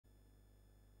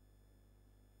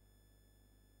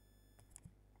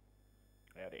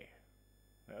Howdy.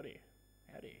 Howdy.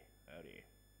 Howdy. Howdy.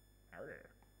 Howdy.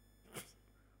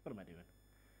 What am I doing?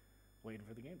 Waiting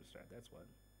for the game to start, that's what.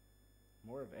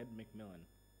 More of Ed McMillan.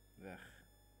 Ugh.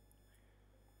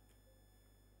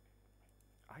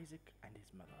 Isaac and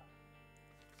his mother.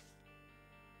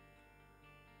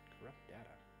 Corrupt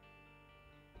data.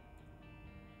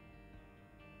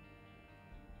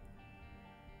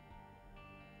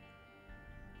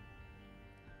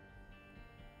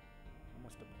 I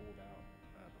must have pulled out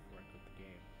before I quit the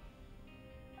game.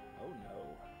 Oh no.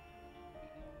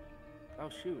 Oh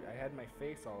shoot, I had my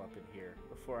face all up in here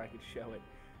before I could show it.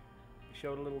 It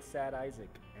showed a little sad Isaac,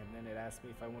 and then it asked me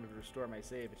if I wanted to restore my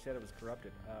save. It said it was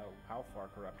corrupted. How far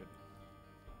corrupted?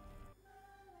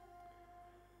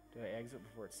 Did I exit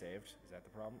before it saved? Is that the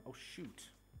problem? Oh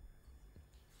shoot.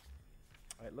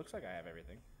 It looks like I have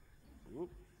everything.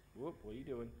 Whoop, whoop, what are you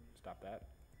doing? Stop that.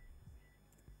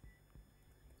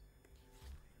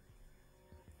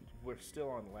 We're still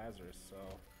on Lazarus,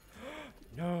 so...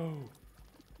 No!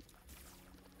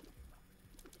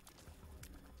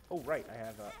 Oh, right, I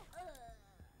have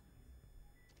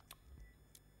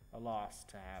a loss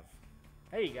to have.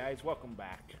 Hey, guys, welcome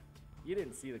back. You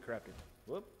didn't see the corrupted.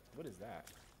 Whoop, what is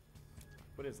that?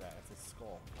 What is that? It's a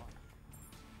skull.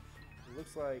 It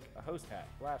looks like a host hat.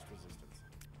 Blast resistance.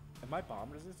 Am I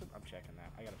bomb resistant? I'm checking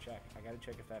that. I gotta check. I gotta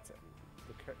check if that's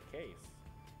the case.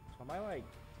 So am I like...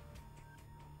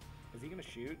 Is he gonna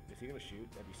shoot? Is he gonna shoot?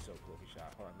 That'd be so cool if he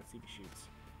shot. Hold on, let's see if he shoots.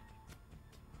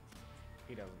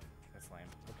 He doesn't. That's lame.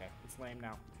 Okay, it's lame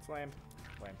now. It's lame.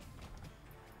 Lame.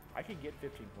 I could get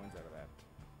 15 coins out of that.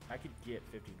 I could get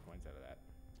 15 coins out of that.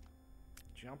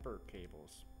 Jumper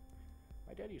cables.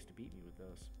 My dad used to beat me with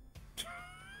those.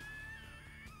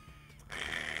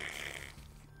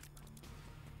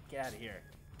 Get out of here.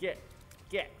 Get.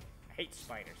 I hate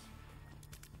spiders.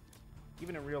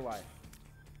 Even in real life.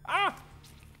 Ah!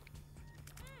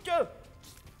 Go!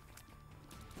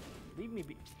 Leave me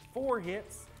be. 4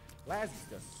 hits. Lazzy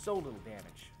does so little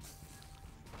damage.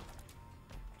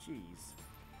 Jeez.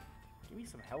 Give me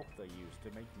some health to use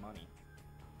to make money.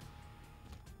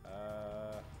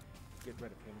 Get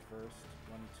rid of him first.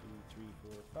 1, 2,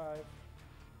 3, 4, 5.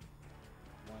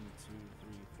 1, 2,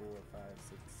 3, 4, 5,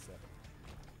 6, 7.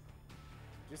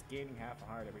 Just gaining half a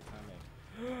heart every time they...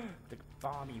 The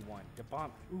bomby one. The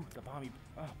bomb... Ooh, the bomby...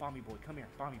 Oh, bomby boy, come here.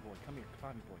 Bomby boy, come here.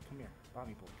 Bomby boy, come here.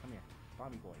 Bomby boy, come here.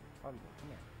 Bomby boy, come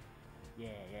here.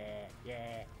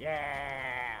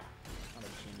 Yeah! On a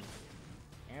chimney.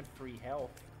 And free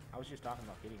health. I was just talking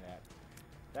about getting that.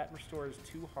 That restores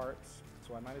 2 hearts,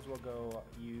 so I might as well go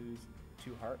use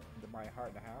 2 my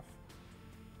heart and a half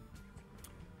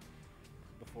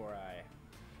before I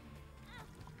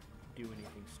do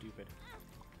anything stupid.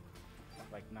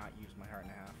 Like not use my heart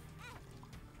and a half.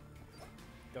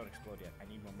 Don't explode yet. I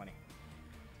need more money.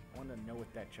 I want to know what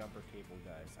that jumper cable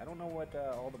does. I don't know what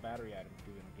all the battery items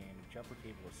do in the game. The jumper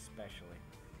cable especially.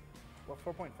 Well,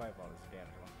 4.5 volts is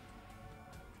damage one.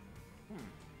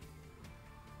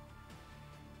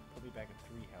 Put me back at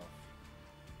 3 health.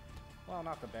 Well,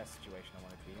 not the best situation I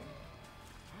want to be in.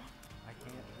 I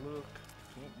can't look.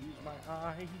 Can't use my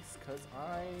eyes because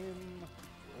I'm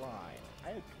blind.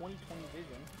 I have 20/20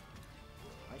 vision.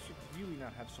 I should really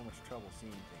not have so much trouble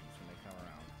seeing things when they come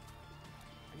around.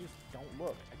 I just don't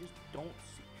look. I just don't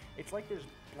see. It's like there's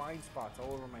blind spots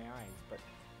all over my eyes, but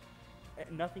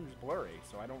nothing's blurry,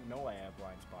 so I don't know I have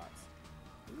blind spots.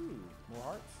 Ooh, more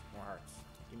hearts? More hearts.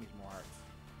 Give me some more hearts.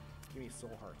 Give me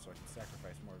soul hearts so I can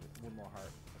sacrifice one more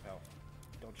heart of health.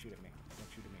 Don't shoot at me.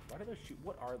 Don't shoot at me. Why do those shoot?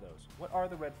 What are those? What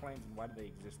are the red flames and why do they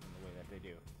exist in the way that they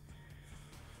do?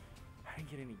 I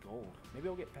didn't get any gold. Maybe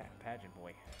I'll get Pageant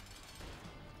Boy.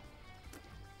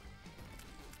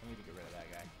 I need to get rid of that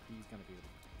guy. He's gonna be...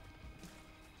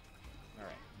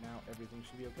 Alright, now everything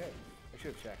should be okay. I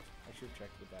should have checked. I should have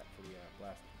checked with that for the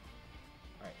blast.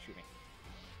 Alright, shoot me.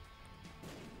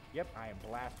 Yep, I am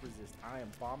blast resist. I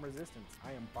am bomb resistance.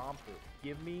 I am bomb proof.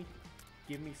 Give me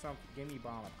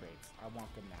bomb upgrades. I want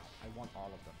them now. I want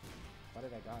all of them. Why did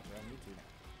I dodge? I don't need to now.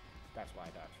 That's why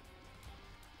I dodge.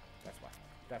 That's why.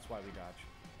 That's why we dodge.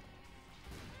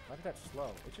 Why did that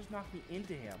slow? It just knocked me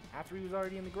into him after he was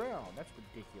already in the ground. That's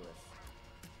ridiculous.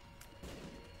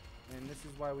 And this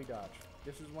is why we dodge.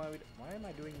 This is why we... Why am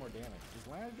I doing more damage? Does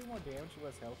Lana do more damage the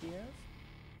less health he has?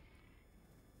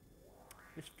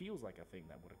 This feels like a thing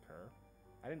that would occur.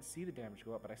 I didn't see the damage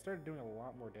go up, but I started doing a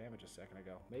lot more damage a second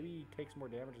ago. Maybe he takes more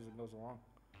damage as it goes along.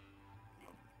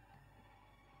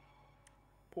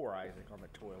 Poor Isaac on the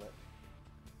toilet.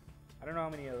 I don't know how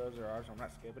many of those there are, so I'm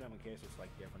not skipping them in case it's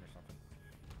like different or something.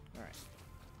 Alright.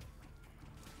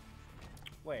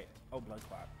 Wait. Oh, blood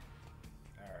clot.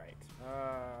 Alright.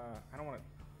 I don't want to...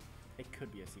 It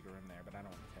could be a secret room there, but I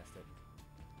don't want to test it.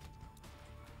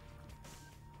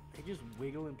 They just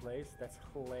wiggle in place? That's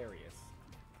hilarious.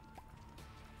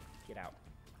 Get out.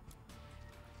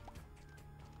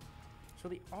 So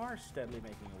they are steadily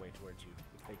making a way towards you,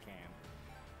 if they can.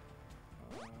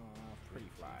 Pretty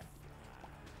fly.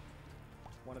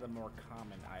 One of the more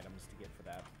common items to get for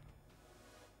that.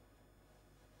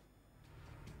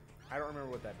 I don't remember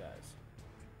what that does.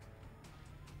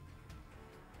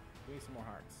 Give me some more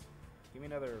hearts. Give me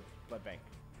another blood bank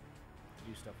to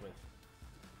do stuff with.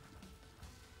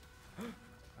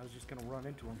 I was just gonna run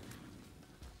into him.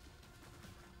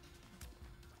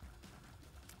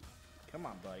 Come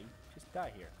on, buddy. Just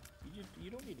die here. You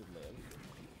don't need to live.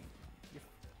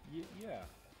 Yeah.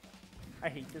 I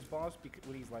hate this boss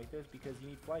when he's like this because you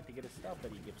need flight to get his stuff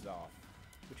that he gives off,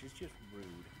 which is just rude.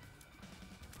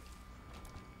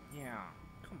 Yeah,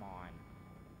 come on.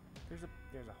 There's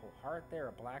a whole heart there,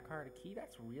 a black heart, a key.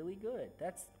 That's really good.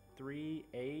 That's 3,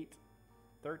 8,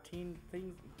 13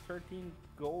 things, 13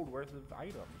 gold worth of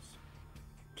items.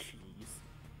 Jeez.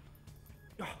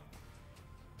 Oh.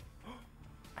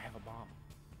 I have a bomb.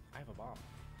 I have a bomb.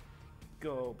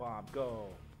 Go, bomb, go.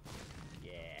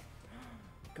 Yeah.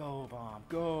 Go, bomb,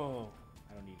 go.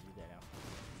 I don't need to do that now.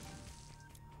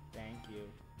 Thank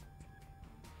you.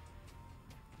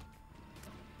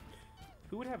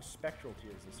 Who would have spectral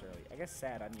tears this early? I guess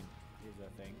sad onion is a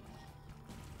thing.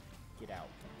 Get out.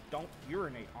 Don't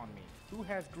urinate on me. Who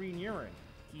has green urine?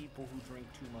 People who drink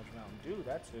too much Mountain Dew,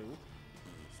 that's who.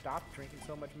 Stop drinking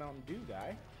so much Mountain Dew,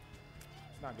 guy.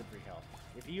 It's not good for your health.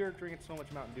 If you're drinking so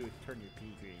much Mountain Dew, it's turning your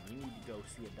pee green. You need to go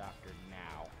see a doctor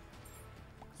now.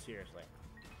 Seriously.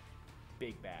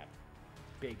 Big bad.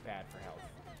 Big bad for health.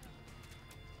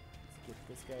 Let's get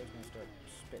this guy. He's gonna start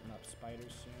spitting up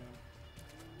spiders soon.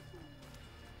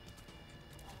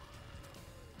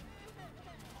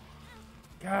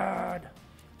 God!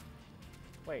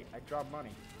 Wait, I dropped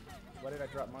money. Why did I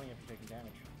drop money after taking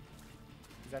damage?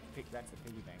 That's the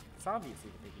piggy bank. It's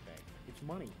obviously the piggy bank. It's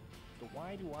money. But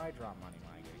why do I drop money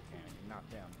when I get damage and not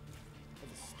them?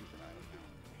 That's a stupid item now.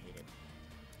 I hate it.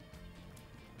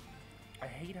 I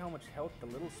hate how much health the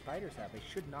little spiders have. They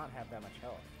should not have that much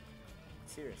health.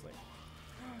 Seriously.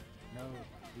 No,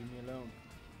 leave me alone.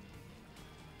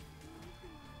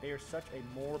 They are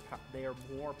more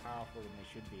powerful than they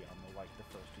should be on the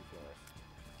first 2 floors.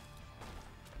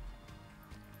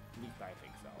 At least I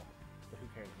think so. But who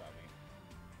cares about me?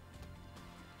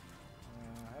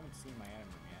 I haven't seen my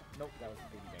enemy yet. Nope, that was a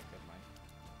piggy bank. Never mind.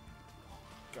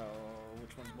 Go.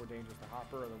 Which one's more dangerous, the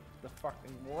hopper or the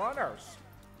fucking runners?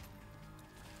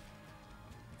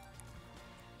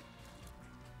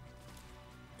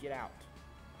 Get out.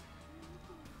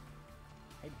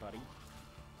 Hey, buddy.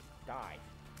 Die.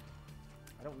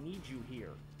 I don't need you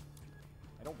here.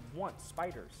 I don't want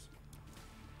spiders.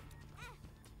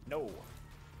 No.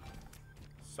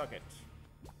 Suck it,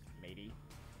 matey.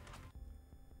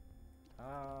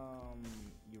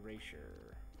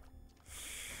 Erasure.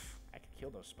 I could kill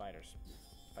those spiders.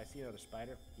 If I see another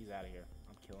spider, he's out of here.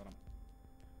 I'm killing him.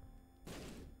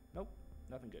 Nope.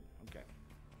 Nothing good. Okay.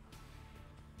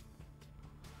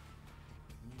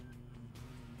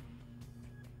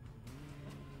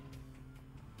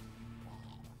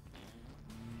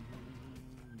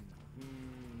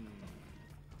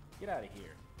 Get out of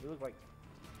here. You look like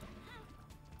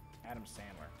Adam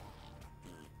Sandler.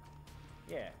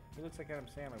 Yeah, he looks like Adam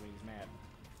Sandler when he's mad.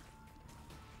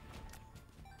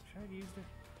 Should I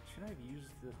have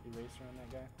used the eraser on that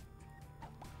guy?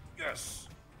 Yes!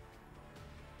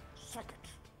 Suck it!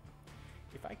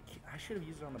 If I should have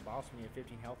used it on the boss when he had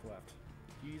 15 health left.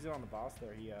 If you use it on the boss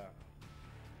there, he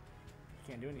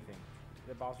can't do anything.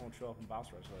 The boss won't show up in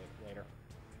boss rush later.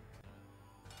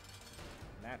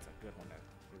 And that's a good one to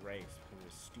erase because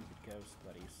of his stupid ghost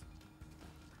buddies.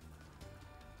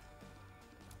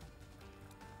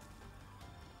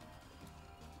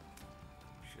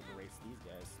 Should have erased these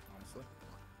guys, honestly.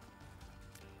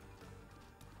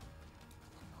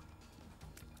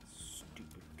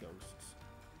 Stupid ghosts.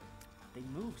 They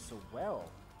move so well.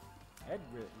 Ed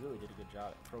really did a good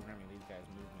job at programming these guys'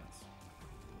 movements.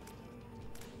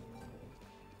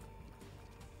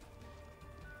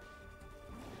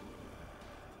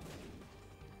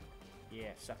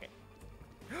 Yeah, suck it.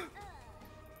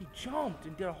 He jumped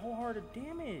and did a whole heart of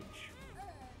damage.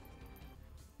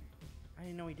 I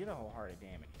didn't know he did a whole heart of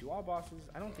damage. Do all bosses?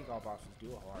 I don't think all bosses do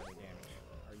a whole heart of damage.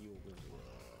 Are you a wizard?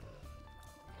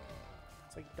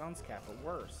 It's like Dunce Cap, but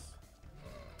worse.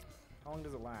 How long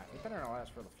does it last? It better not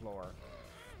last for the floor.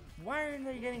 Why aren't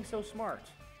they getting so smart?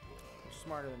 They're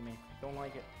smarter than me. Don't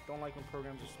like it. Don't like when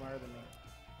programs are smarter than me.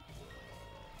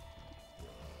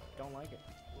 don't like it.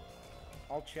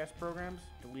 All chess programs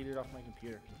deleted off my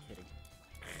computer. I'm kidding.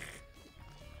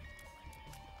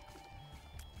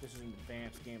 This is an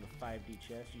advanced game of 5D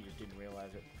chess. You just didn't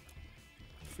realize it.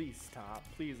 Please stop.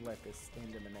 Please let this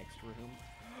end in the next room.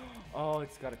 Oh,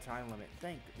 it's got a time limit.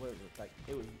 What is it? Like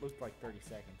looked like 30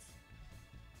 seconds.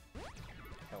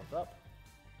 Health up.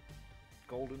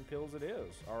 Golden pills it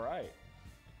is. All right.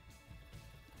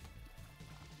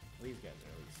 These guys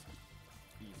are at least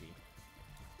easy.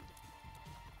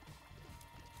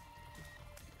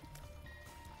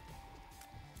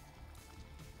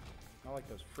 I like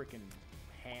those freaking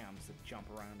hams that jump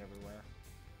around everywhere.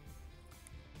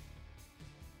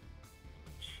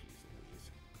 Jeez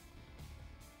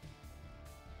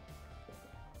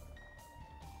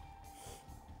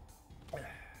Louise.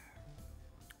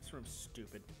 This room's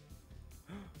stupid.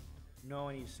 No,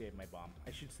 I need to save my bomb.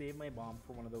 I should save my bomb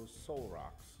for one of those soul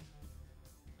rocks.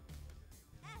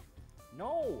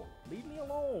 No! Leave me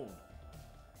alone!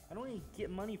 I don't even get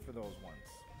money for those ones.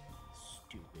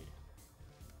 Stupid.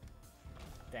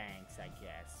 Thanks, I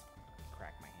guess.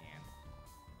 Crack my hand.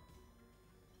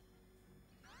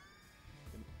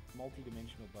 The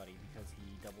multi-dimensional buddy because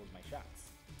he doubles my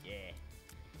shots. Yeah.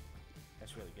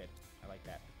 That's really good. I like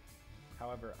that.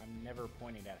 However, I'm never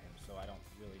pointing at him, so I don't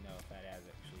really know if that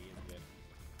actually is good.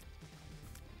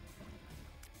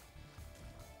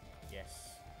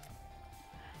 Yes.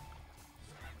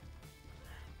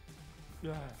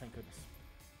 Ah, thank goodness.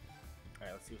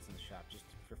 Alright, let's see what's in the shop, just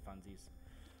for funsies.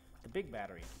 The big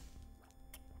battery.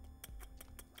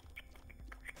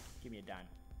 Give me a dime.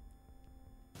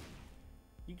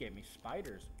 You gave me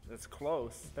spiders. That's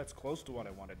close. That's close to what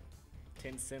I wanted.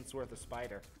 10 cents worth of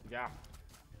spider. Yeah.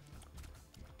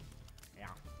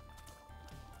 Yeah.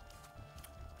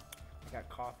 I got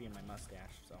coffee in my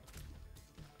mustache, so.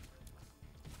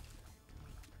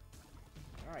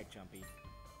 Alright, Jumpy.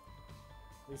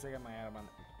 At least I got my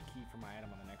key for my item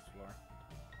on the next floor.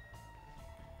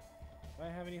 Do I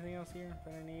have anything else here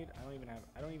that I need? I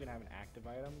don't even have an active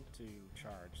item to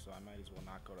charge, so I might as well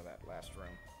not go to that last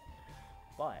room.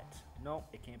 But no,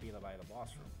 it can't be by the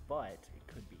boss room, but it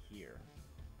could be here.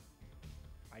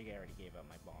 I already gave up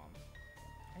my bomb.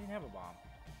 I didn't have a bomb.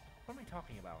 What am I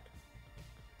talking about?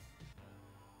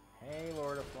 Hey,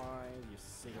 Lord of Flies, you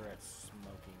cigarette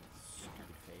smoking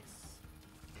stupid face.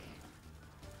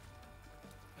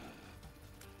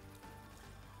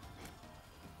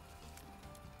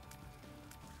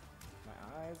 My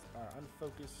eyes are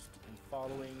unfocused and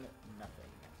following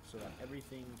nothing, so that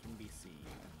everything can be seen.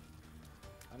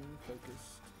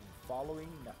 Unfocused and following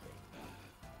nothing.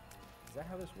 Is that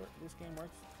how this game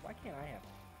works? Why can't I have...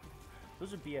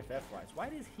 Those are BFF flies. Why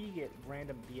does he get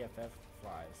random BFF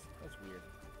flies? That's weird.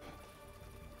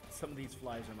 Some of these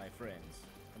flies are my friends,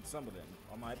 and some of them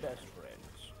are my best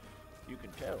friends. You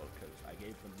can tell because I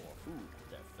gave them more food.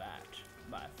 They're fat.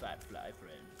 My fat fly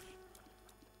friends.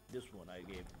 This one I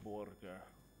gave burger.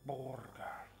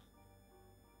 Burger.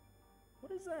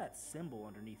 What is that symbol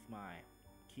underneath my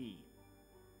key?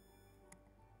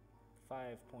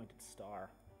 5-pointed star.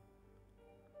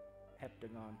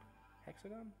 Heptagon.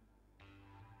 Hexagon?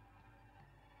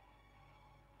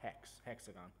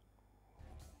 Hexagon.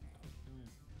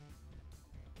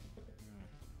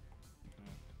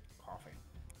 Coffee.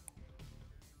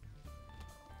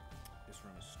 This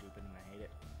room is stupid and I hate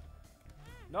it.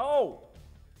 No!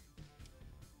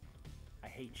 I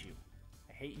hate you.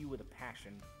 I hate you with a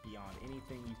passion beyond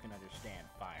anything you can understand,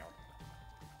 Fire.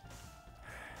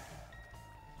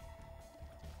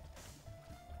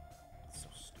 It's so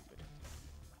stupid.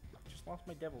 Just lost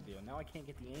my devil deal. Now I can't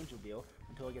get the angel deal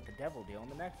until I get the devil deal on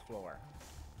the next floor.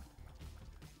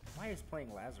 Why is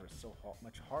playing Lazarus so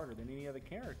much harder than any other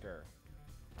character?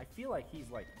 I feel like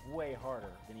he's like way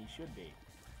harder than he should be.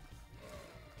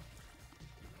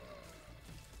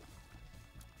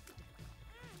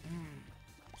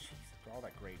 Jeez, for all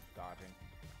that great dodging.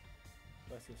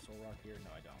 Do I see a soul rock here?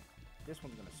 No, I don't. This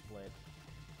one's gonna split.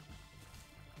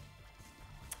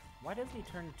 Why doesn't he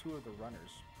turn two of the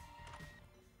runners?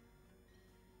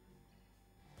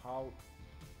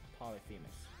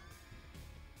 Polyphemus.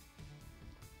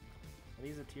 Are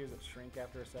these the tears that shrink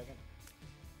after a second?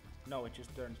 No, it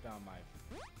just turns down my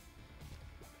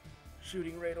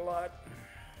shooting rate a lot.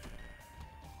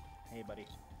 Hey, buddy.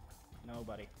 No,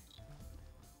 buddy.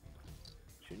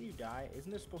 Shouldn't you die?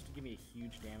 Isn't this supposed to give me a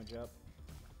huge damage up?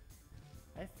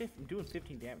 I'm doing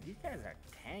 15 damage. These guys are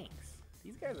tanks.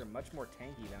 These guys are much more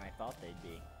tanky than I thought they'd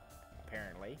be.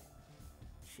 Apparently.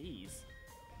 Jeez.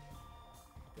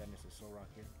 Did I miss a soul rock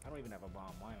here? I don't even have a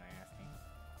bomb. Why am I asking?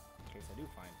 In case I do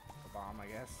find a bomb, I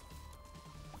guess.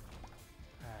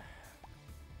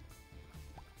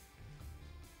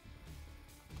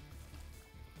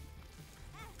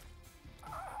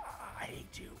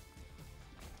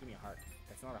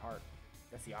 not a heart.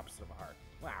 That's the opposite of a heart.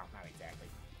 Wow, not exactly.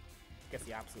 I guess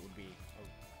the opposite would be a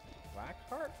black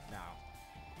heart? No.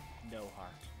 No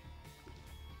heart.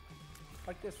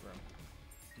 Like this room.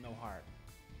 No heart.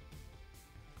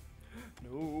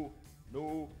 No.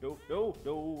 No. No. No.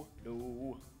 No.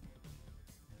 No.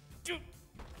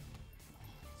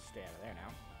 Stay out of there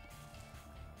now.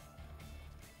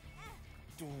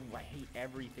 Ooh, I hate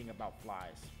everything about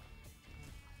flies.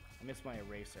 I miss my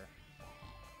eraser.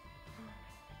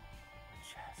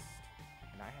 Chest.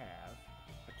 And I have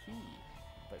a key.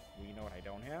 But you know what I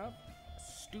don't have? A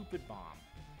stupid bomb.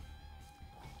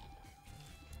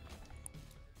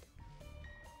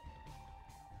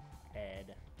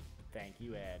 Ed. Thank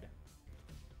you, Ed.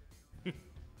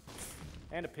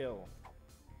 And a pill.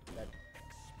 That.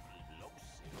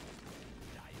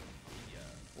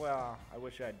 Well, I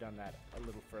wish I had done that a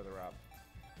little further up.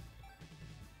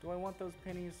 Do I want those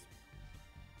pennies?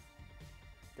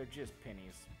 They're just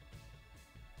pennies.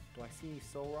 Do I see any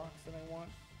soul rocks that I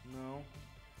want? No.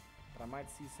 But I might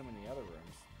see some in the other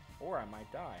rooms. Or I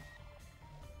might die.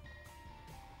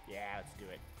 Yeah, let's do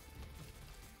it.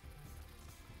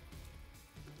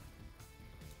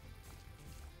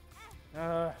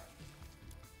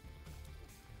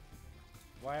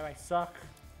 Why am I suck?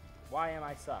 Why am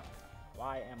I suck?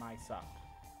 Why am I suck?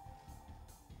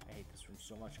 I hate this room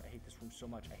so much. I hate this room so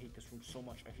much. I hate this room so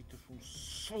much. I hate this room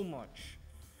so much.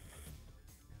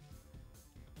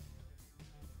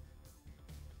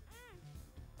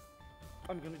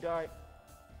 I'm gonna die.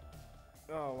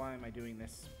 Oh, why am I doing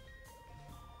this?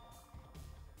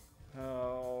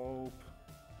 Hope.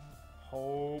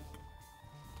 Hope.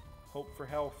 Hope for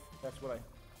health. That's what I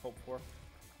hope for.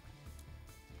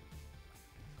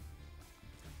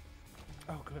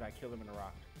 Oh, good. I killed him in a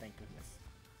rock. Thank goodness.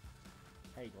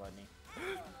 Hey, Gluttony.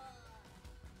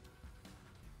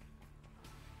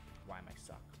 Why am I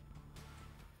suck?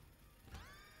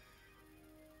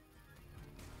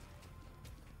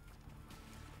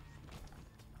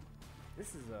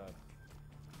 This is a...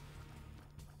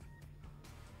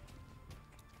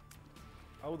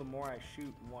 Oh, the more I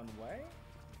shoot one way?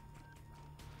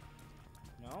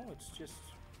 No, it's just...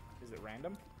 Is it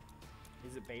random?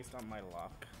 Is it based on my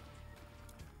luck?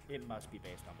 It must be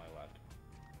based on my luck.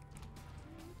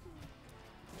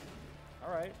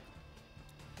 Alright.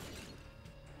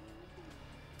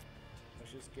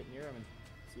 Let's just get near them and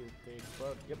see if they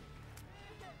explode. Yep.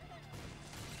 I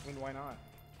mean, why not?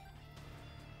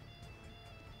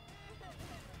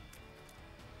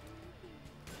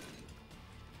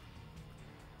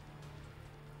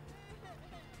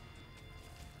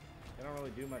 They don't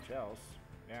really do much else.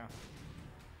 Yeah.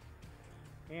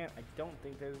 And I don't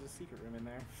think there's a secret room in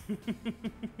there.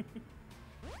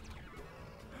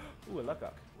 Ooh, a luck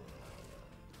duck.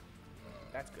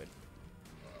 That's good.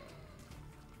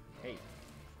 Hey.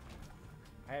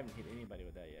 I haven't hit anybody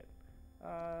with that yet.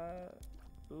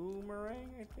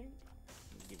 Boomerang, I think?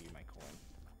 I'll give you my coin.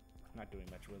 I'm not doing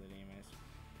much with it anyways.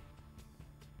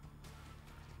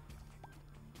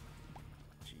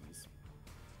 Jeez.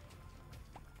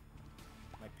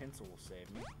 My pencil will save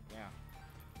me. Yeah.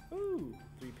 Ooh,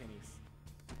 3 pennies.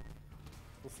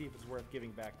 We'll see if it's worth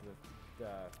giving back to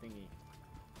the thingy.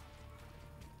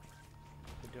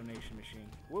 The donation machine.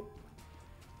 Whoop.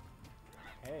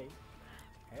 Hey.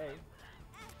 Hey.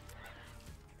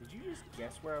 Did you just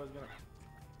guess where I was gonna...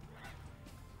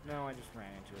 No, I just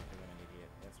ran into it because I'm an idiot.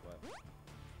 That's what.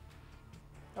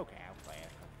 Okay, I'll play it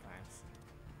a couple times.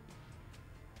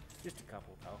 Just a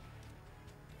couple, though.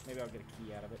 Maybe I'll get a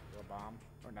key out of it, or a bomb,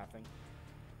 or nothing.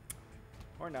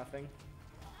 Or nothing.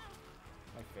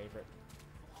 My favorite.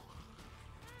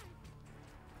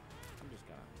 I'm just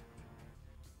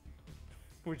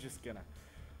gonna...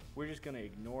 We're just gonna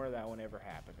ignore that one ever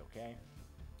happened, okay?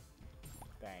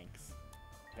 Thanks.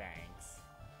 Thanks.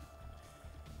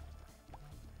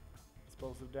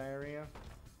 Explosive diarrhea?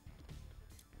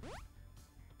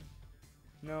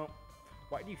 No.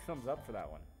 Why do you thumbs up for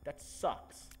that one? That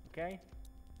sucks, okay?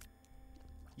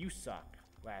 You suck,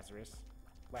 Lazarus.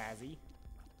 Lazzy.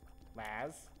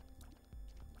 Laz.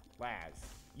 Laz.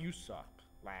 You suck,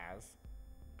 Laz.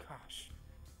 Gosh.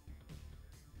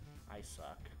 I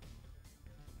suck.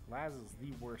 Laz is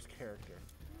the worst character.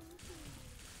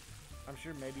 I'm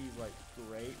sure maybe he's like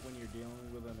great when you're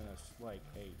dealing with him in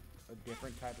a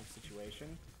different type of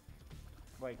situation.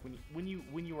 Like when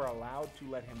you are allowed to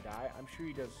let him die, I'm sure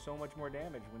he does so much more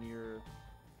damage when you're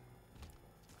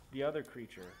the other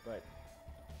creature, but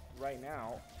right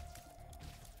now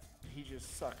he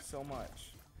just sucks so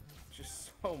much.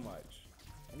 Just so much.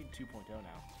 I need 2.0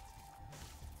 now.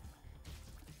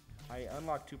 I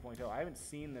unlocked 2.0. I haven't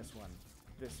seen this one,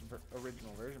 this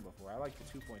original version before. I like the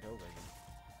 2.0 version.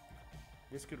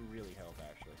 This could really help,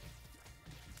 actually.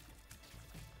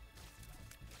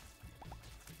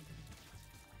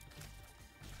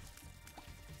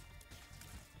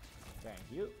 Thank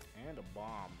you. And a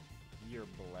bomb. You're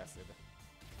blessed.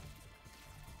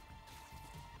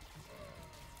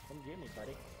 Come get me,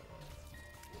 buddy.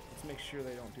 Let's make sure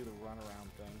they don't do the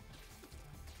runaround thing.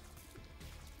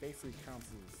 Basically counts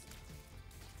as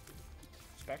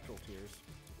spectral tears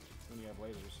when you have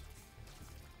lasers.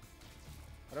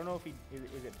 I don't know if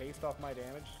is it based off my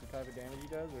damage, the type of damage he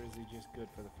does, or is he just good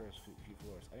for the first few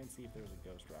floors? I didn't see if there was a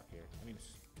ghost rock here. I mean,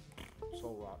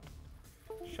 soul rock.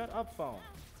 Shut up, phone.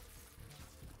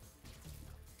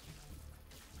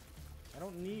 I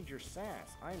don't need your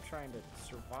sass. I am trying to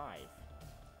survive.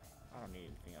 I don't need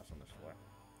anything else on this floor.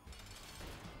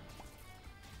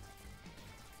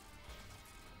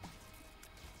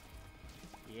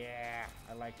 Yeah,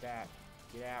 I like that.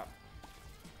 Get out.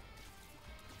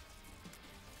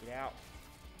 Get out.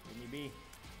 Give me be.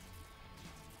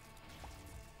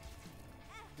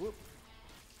 Whoop.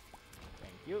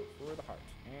 Thank you for the heart.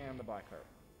 And the black heart.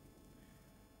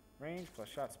 Range plus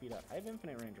shot speed up. I have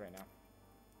infinite range right now.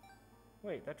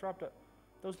 Wait, that dropped a...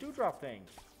 Those do drop things.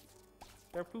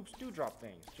 Their poops do drop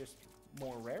things. Just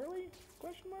more rarely?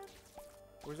 Question mark?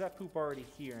 Or is that poop already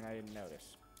here and I didn't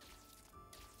notice?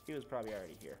 He was probably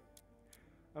already here.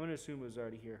 I'm gonna assume it was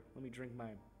already here. Let me drink my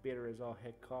bitter as all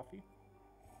heck coffee.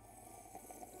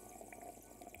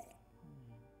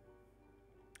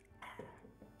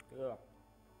 Ugh.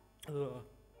 Ugh.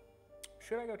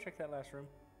 Should I go check that last room?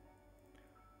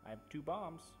 I have 2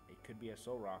 bombs. It could be a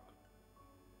soul rock.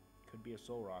 Could be a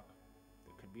soul rock.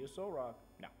 There could be a soul rock.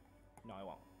 No. No, I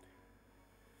won't.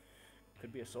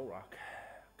 Could be a soul rock.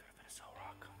 Could have been a soul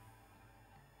rock.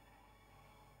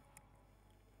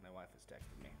 My wife has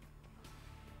texted me.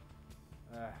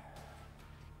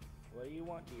 What do you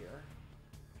want, dear?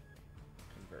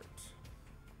 Convert.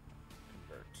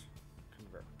 Convert.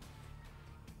 Convert.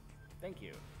 Thank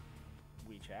you.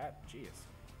 WeChat. Jeez.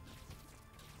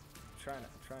 I'm trying to.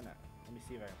 Let me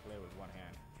see if I can play with one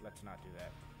hand. Let's not do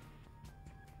that.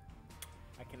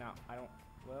 I cannot. I don't.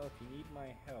 Well, if you need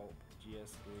my help,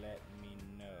 just let me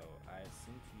know. I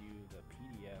sent you the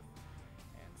PDF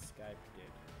and Skyped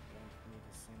it. Want me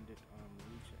to send it on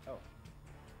WeChat? Oh.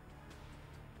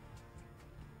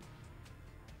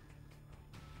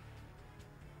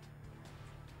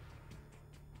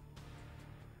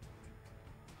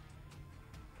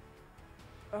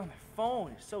 Oh, my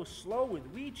phone is so slow with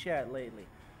WeChat lately.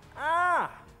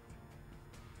 Ah!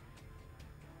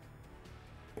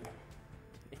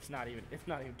 It's not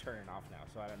even turning off now,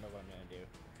 so I don't know what I'm gonna do.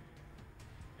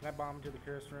 Can I bomb into the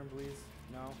curse room, please?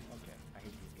 No? Okay. I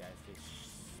hate these guys. They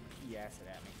pee acid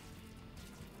at me.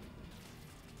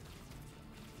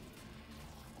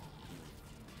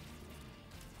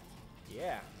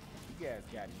 Yeah. You guys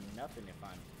got nothing if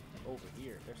I'm over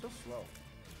here. They're so slow.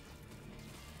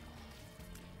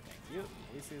 At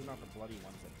least these are not the bloody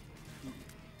ones that shoot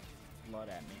blood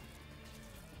at me.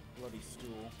 Bloody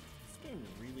stool. This game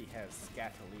really has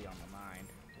scatally on the mind.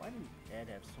 Why didn't Ed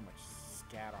have so much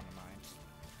scat on the mind?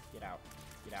 Get out.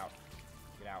 Get out.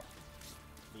 Get out.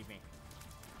 Leave me.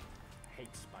 I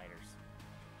hate spiders.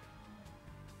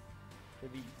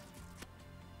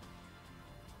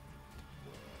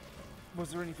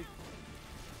 Was there anything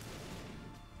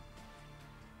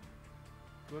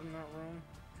good in that room?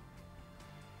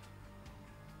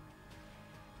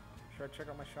 Should I check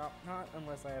out my shop? Not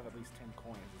unless I have at least 10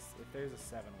 coins. If there's a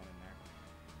 7 one in there.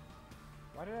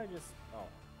 Why did I just... Oh.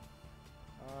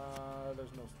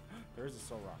 There's no... There is a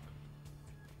soul rock.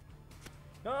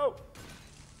 No!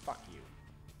 Fuck you.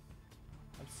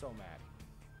 I'm so mad.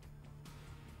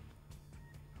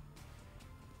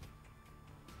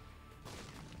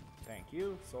 Thank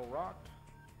you. Soul rock.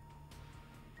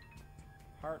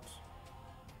 Heart.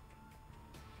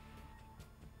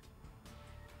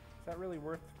 Is that really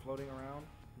worth floating around?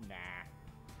 Nah.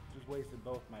 Just wasted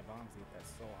both my bombs to get that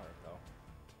soul heart, though.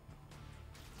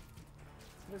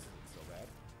 This isn't so bad.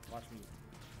 Watch me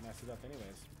mess it up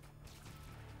anyways.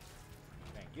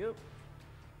 Thank you.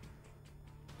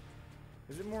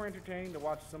 Is it more entertaining to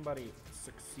watch somebody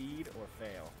succeed or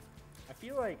fail? I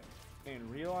feel like in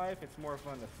real life it's more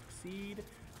fun to succeed.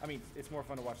 I mean, it's more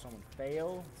fun to watch someone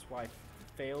fail. That's why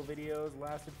fail videos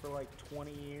lasted for like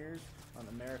 20 years on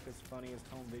America's Funniest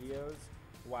Home Videos.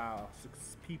 Wow,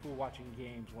 people watching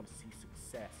games want to see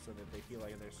success so that they feel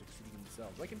like they're succeeding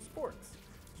themselves. Like in sports.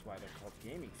 That's why they're called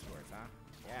gaming sports, huh?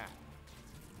 Yeah.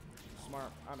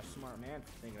 Smart. I'm a smart man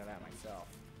for thinking of that myself.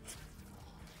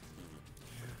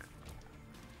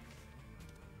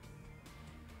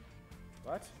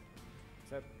 What? Is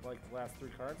that like the last 3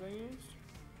 cards I used?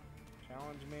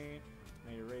 Challenge me.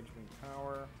 Made a Raging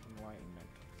Power. Enlightenment.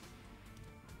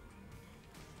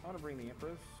 I want to bring the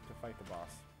Empress to fight the boss.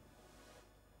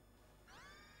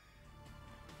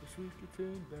 Wish we could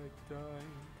turn back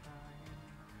time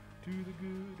to the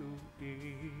good old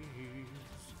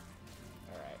days.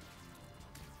 Alright.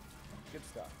 Good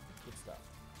stuff. Good stuff.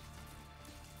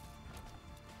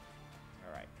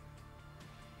 Alright.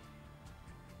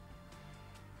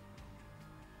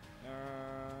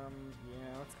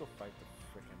 Yeah, let's go fight the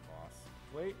frickin' boss.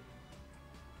 Wait.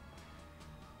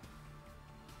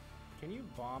 Can you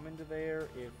bomb into there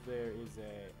if there is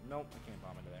a... Nope, I can't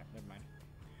bomb into there. Never mind.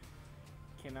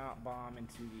 Cannot bomb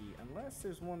into the... Unless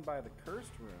there's one by the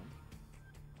cursed room.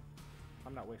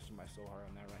 I'm not wasting my soul heart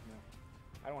on that right now.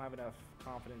 I don't have enough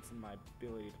confidence in my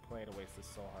ability to play to waste this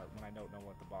soul heart when I don't know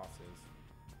what the boss is.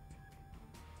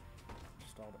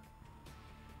 Just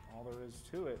all there is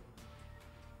to it.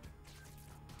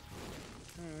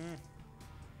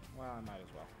 Well, I might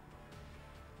as well.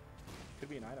 Could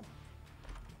be an item.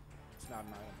 It's not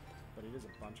an item, but it is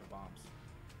a bunch of bombs.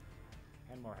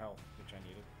 And more health, which I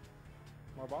needed.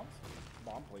 More bombs?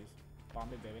 Bomb, please. Bomb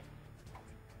me, baby.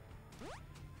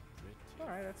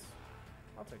 Alright,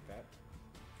 I'll take that.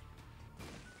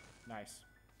 Nice.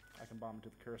 I can bomb into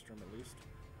the cursed room at least.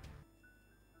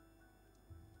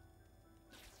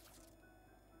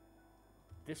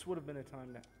 This would have been a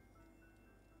time that...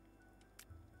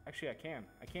 Actually, I can.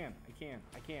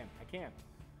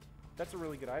 That's a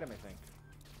really good item, I think.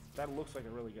 That looks like a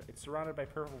really good... It's surrounded by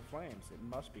purple flames. It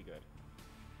must be good.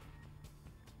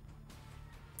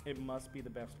 It must be the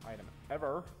best item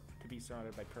ever to be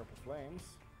surrounded by purple flames.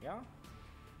 Yeah?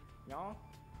 Yeah?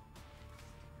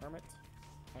 Hermit?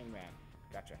 Hangman.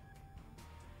 Gotcha.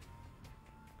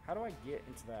 How do I get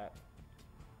into that?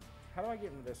 How do I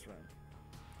get into this room?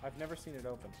 I've never seen it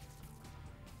open.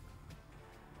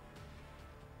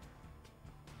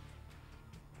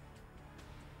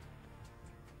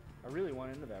 I really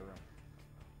want into that room.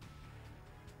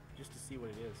 Just to see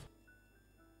what it is.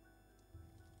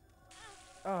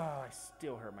 Oh, I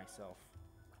still hurt myself.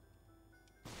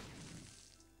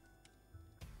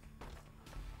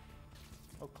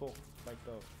 Oh, cool. Like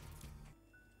those.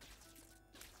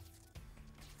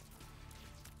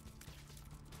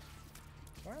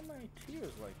 Why are my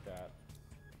tears like that?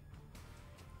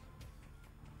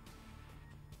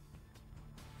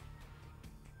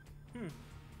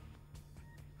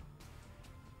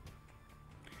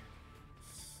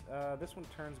 This one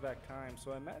turns back time,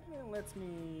 so I imagine it lets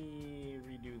me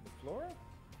redo the floor?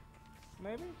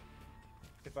 Maybe?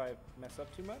 If I mess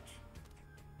up too much?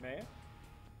 May?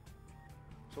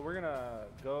 So we're gonna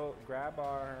go grab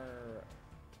our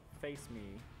face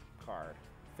me card,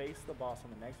 face the boss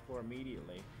on the next floor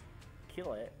immediately,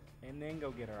 kill it, and then go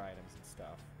get our items and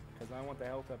stuff. Because I want the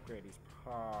health upgrade he's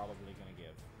probably gonna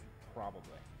give.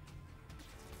 Probably.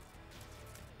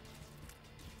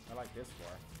 I like this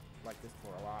floor. I like this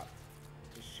floor a lot.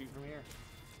 Just shoot from here.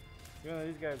 You know,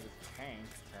 these guys are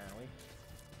tanks, apparently.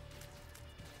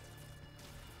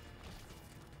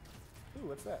 Ooh,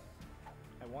 what's that?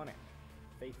 I want it.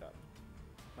 Faith up.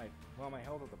 Well, my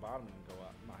health at the bottom didn't go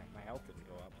up. My health didn't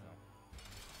go up,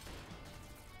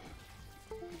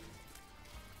 so.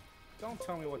 Don't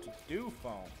tell me what to do,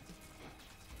 phone.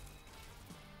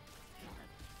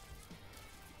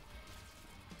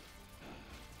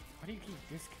 Why do you keep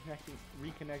disconnecting,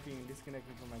 reconnecting, and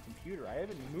disconnecting from my computer? I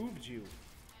haven't moved you.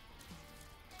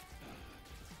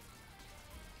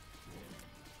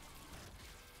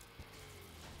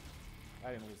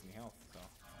 I didn't lose any health, so.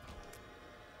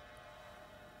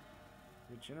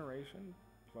 Regeneration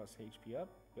plus HP up.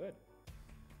 Good.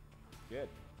 Good.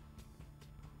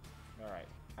 Alright.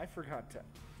 I forgot to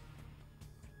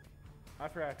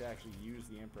actually use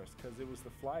the Empress because it was the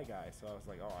fly guy, so I was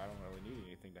like, oh, I don't really need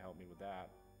anything to help me with that.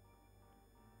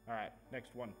 Alright,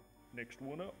 next one. Next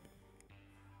one up.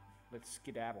 Let's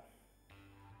skedaddle.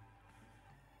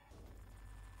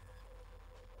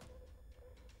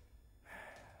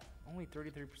 Only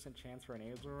 33% chance for an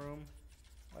angel room?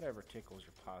 Whatever tickles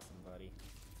your possum, buddy.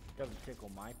 Doesn't tickle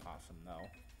my possum, though.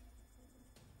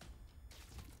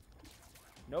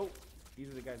 Nope. These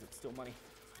are the guys that steal money.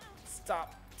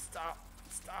 Stop. Stop.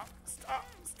 Stop. Stop.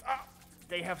 Stop.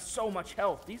 They have so much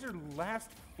health. These are last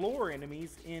floor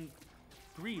enemies in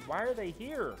Greed. Why are they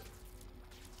here?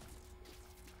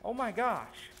 Oh my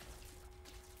gosh.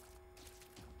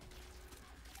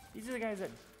 These are the guys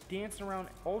that dance around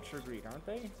Ultra Greed, aren't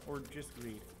they? Or just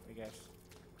Greed, I guess.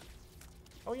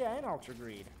 Oh yeah, and Ultra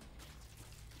Greed.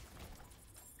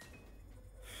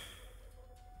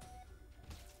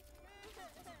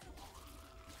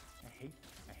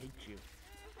 I hate you.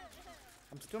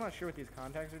 I'm still not sure what these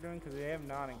contacts are doing because they have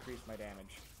not increased my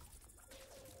damage.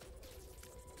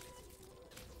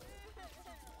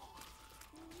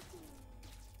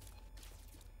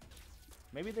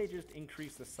 Maybe they just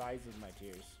increase the size of my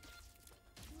tears.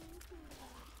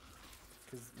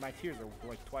 Because my tears are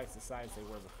like twice the size they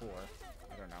were before.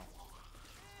 I don't know.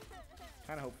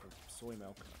 Kind of hope for soy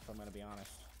milk, if I'm going to be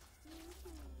honest.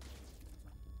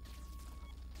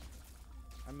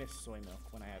 I miss soy milk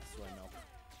when I have soy milk.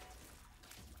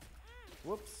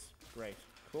 Whoops. Great.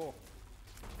 Cool.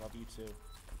 Love you too.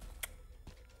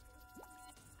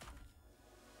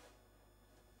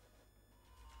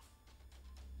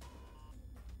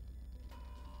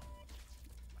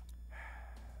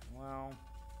 Well,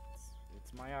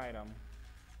 it's my item.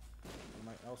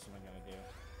 What else am I going to do?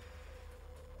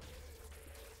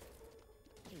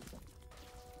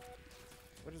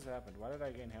 What just happened? Why did I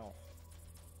gain health?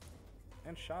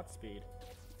 And shot speed.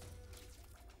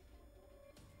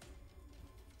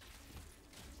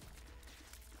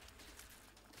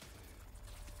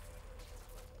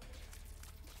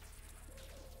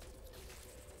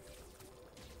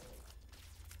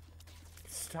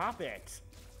 Stop it!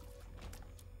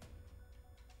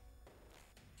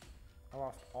 I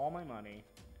lost all my money.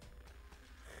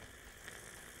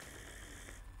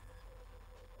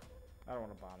 I don't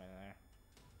want to bomb in there.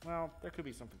 Well, there could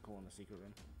be something cool in the secret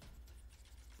room.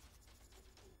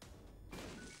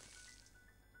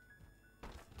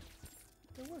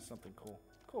 There was something cool.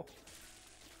 Cool.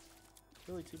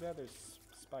 Really too bad there's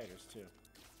spiders too.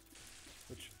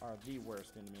 Which are the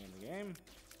worst enemy in the game.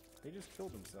 They just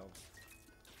killed themselves.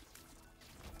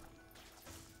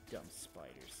 Dumb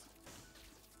spiders.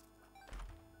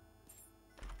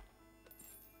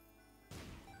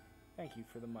 Thank you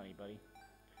for the money, buddy.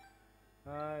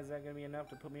 Is that going to be enough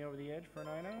to put me over the edge for an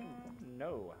item?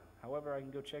 No. However, I can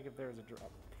go check if there's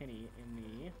a penny in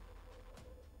the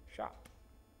shop,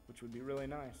 which would be really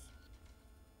nice.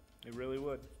 It really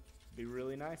would. It'd be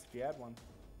really nice if you had one.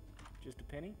 Just a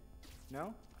penny?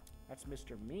 No? That's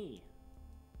Mr. Me.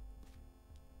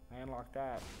 I unlocked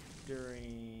that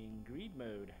during greed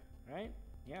mode, right?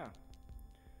 Yeah.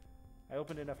 I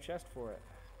opened enough chest for it.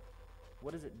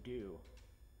 What does it do?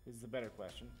 Is the better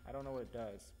question. I don't know what it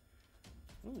does.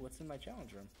 Ooh, what's in my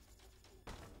challenge room?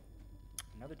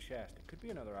 Another chest. It could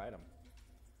be another item.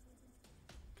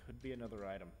 Could be another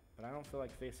item. But I don't feel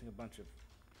like facing a bunch of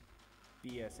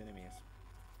BS enemies.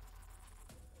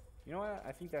 You know what?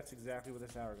 I think that's exactly what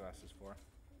this hourglass is for.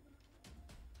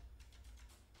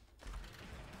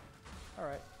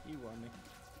 Alright, you won me.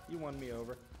 You won me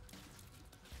over.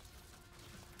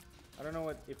 I don't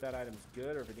know if that item's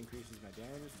good or if it increases my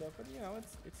damage and stuff, but you know,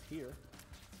 it's here.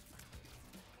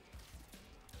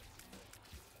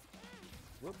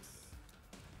 Whoops.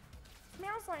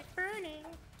 Smells like burning.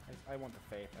 I want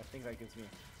the faith. I think that gives me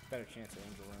a better chance at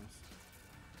angel rooms.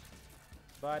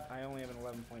 But I only have an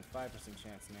 11.5%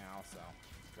 chance now, so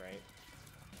great.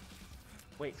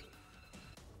 Wait.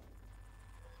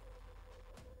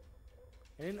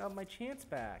 I didn't up my chance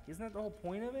back. Isn't that the whole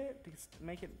point of it? To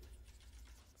make it...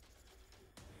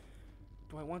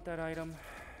 Do I want that item?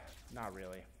 Not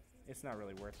really. It's not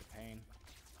really worth the pain.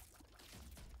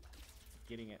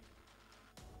 Getting it.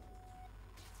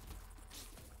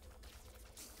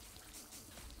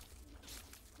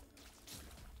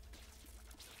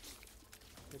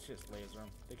 It's just laser them.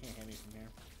 They can't hit me from here.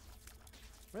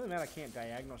 Really mad I can't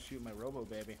diagonal shoot my Robo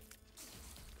Baby.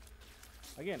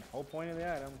 Again, whole point of the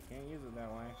item. Can't use it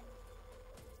that way.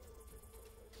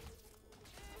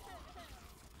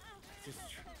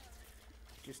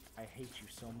 Just, I hate you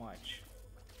so much.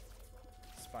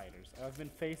 Spiders. I've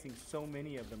been facing so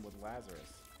many of them with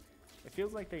Lazarus. It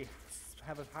feels like they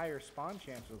have a higher spawn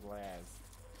chance with Laz.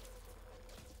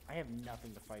 I have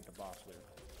nothing to fight the boss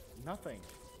with. Nothing.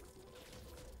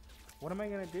 What am I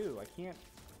gonna do? I can't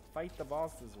fight the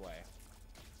boss this way.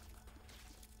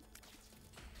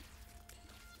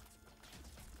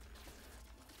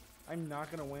 I'm not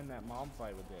gonna win that mom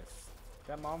fight with this.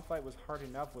 That mom fight was hard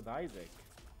enough with Isaac.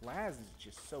 Laz is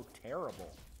just so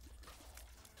terrible.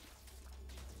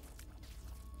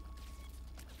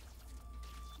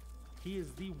 He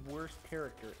is the worst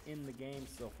character in the game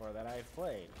so far that I've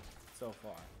played so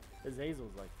far.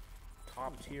 Azazel's like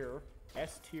top tier,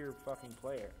 S tier fucking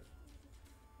player.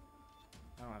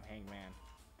 I don't have Hangman.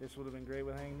 This would have been great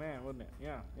with Hangman, wouldn't it?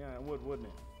 Yeah, it would, wouldn't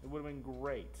it? It would have been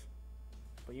great.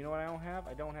 But you know what I don't have?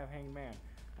 I don't have Hangman.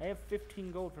 I have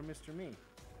 15 gold for Mr. Me.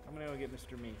 I'm gonna go get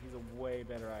Mr. Me. He's a way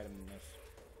better item than this.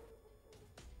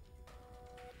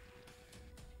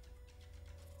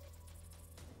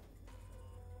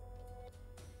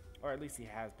 Or at least he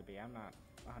has to be. I'm not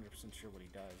 100% sure what he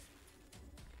does.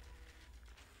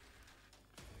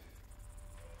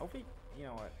 Hopefully, you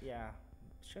know what? Yeah.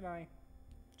 Should I?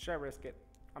 Should I risk it?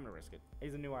 I'm gonna risk it.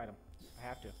 He's a new item. I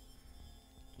have to.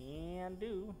 Can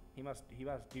do. He must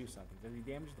do something. Does he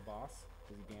damage the boss?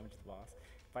 Does he damage the boss?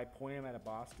 If I point him at a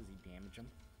boss, does he damage him?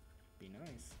 Be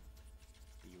nice.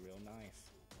 Be real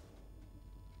nice.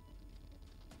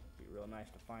 Be real nice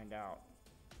to find out.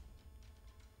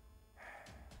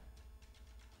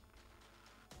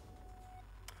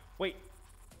 Wait!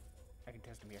 I can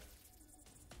test him here.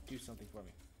 Do something for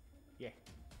me. Yeah.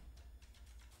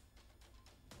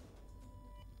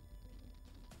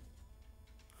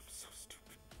 I'm so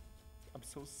stupid. I'm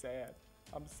so sad.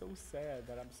 I'm so sad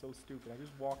that I'm so stupid. I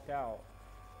just walked out.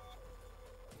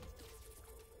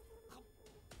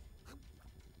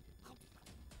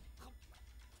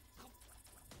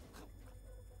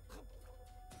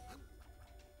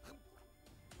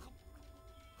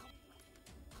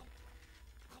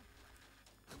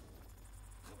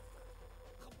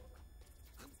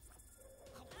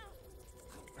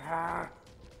 Ah!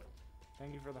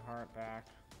 Thank you for the heart back.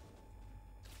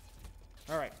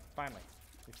 Alright, finally.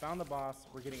 We found the boss.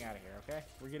 We're getting out of here, okay?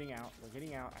 We're getting out. We're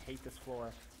getting out. I hate this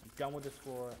floor. I'm done with this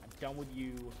floor. I'm done with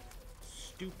you.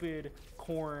 Stupid,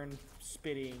 corn,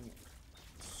 spitting,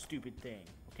 stupid thing,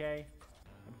 okay?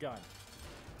 I'm done.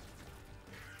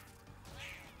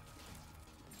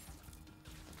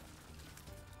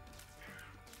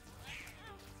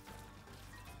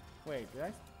 Wait, did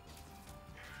I...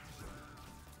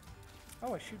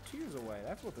 Oh, I shoot tears away.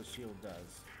 That's what the shield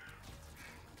does.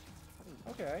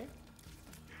 Okay.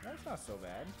 That's not so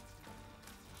bad.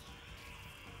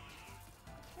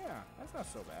 Yeah, that's not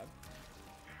so bad.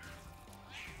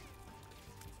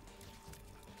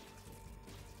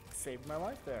 Saved my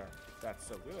life there. That's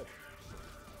so good.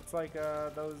 It's like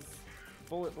those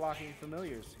bullet blocking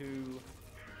familiars who...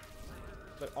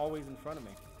 but always in front of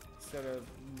me, instead of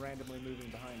randomly moving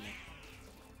behind me.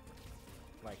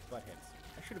 Like butt hits.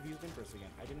 I should have used Empress again.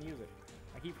 I didn't use it.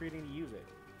 I keep forgetting to use it.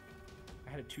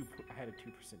 I had a 2%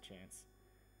 chance.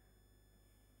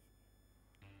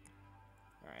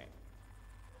 Alright.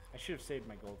 I should have saved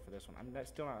my gold for this one. I'm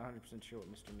still not 100% sure what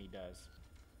Mr. Me does.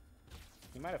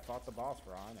 He might have fought the boss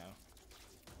for all I know.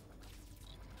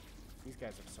 These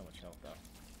guys have so much health though.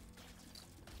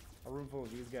 A room full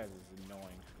of these guys is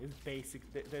annoying. It's basic.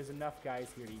 There's enough guys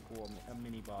here to equal a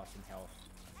mini boss in health.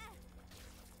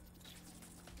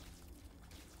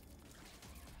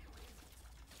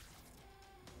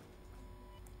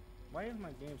 Why is my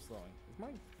game slowing? Is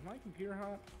my computer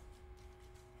hot?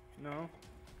 No.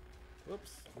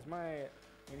 Whoops. Is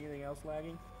anything else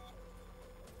lagging?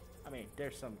 I mean,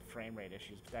 there's some frame rate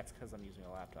issues, but that's because I'm using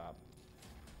a laptop.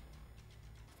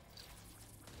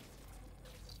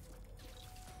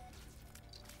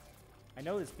 I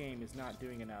know this game is not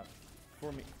doing enough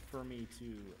for me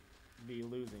to be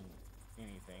losing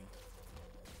anything.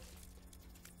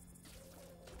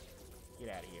 Get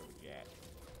out of here with that.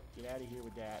 Get out of here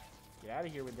with that. Get out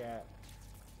of here with that.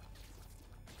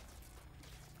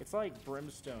 It's like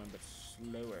Brimstone, but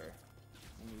slower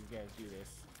when these guys do this.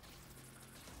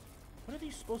 What are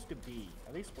these supposed to be?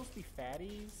 Are they supposed to be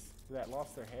fatties that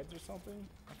lost their heads or something?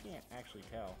 I can't actually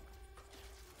tell.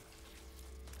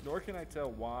 Nor can I tell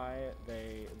why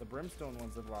the Brimstone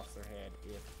ones have lost their head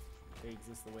if they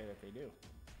exist the way that they do.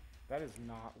 That is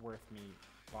not worth me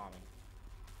bombing.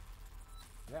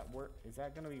 Is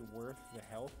that gonna be worth the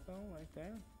health though, right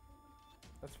there?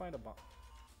 Let's find a bomb.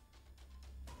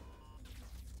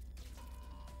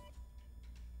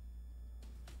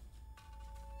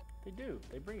 They do.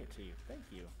 They bring it to you. Thank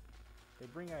you. They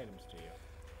bring items to you.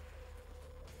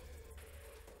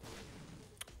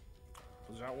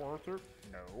 Was that worth it?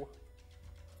 No.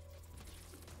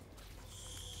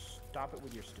 Stop it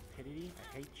with your stupidity.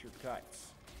 I hate your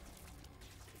guts.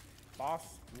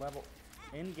 Boss level,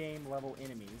 in-game level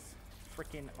enemies,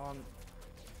 freaking on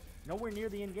nowhere near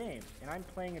the in-game, and I'm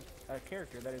playing a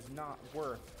character that is not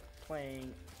worth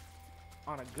playing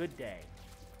on a good day.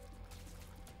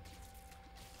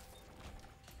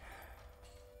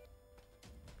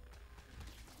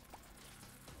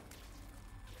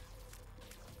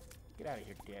 Get out of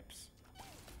here, dips.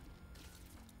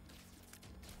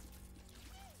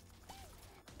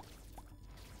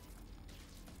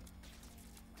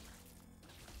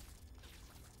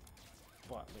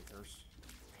 Butt lickers.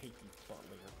 Hate these butt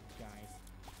licker guys.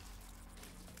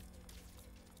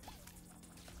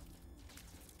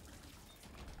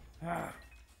 Ah,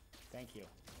 thank you.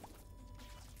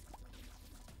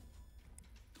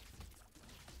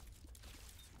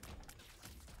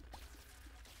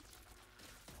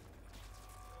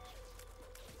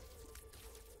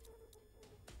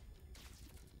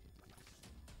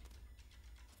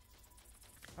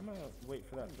 I'm gonna wait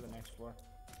for that for the next floor.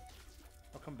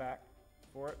 I'll come back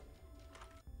for it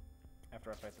after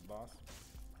I fight the boss.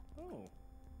 Oh.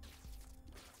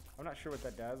 I'm not sure what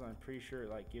that does. I'm pretty sure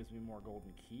it like gives me more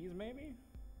golden keys, maybe?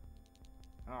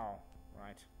 Oh,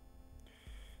 right.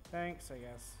 Thanks, I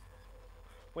guess.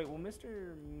 Wait, will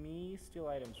Mr. Me steal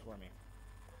items for me?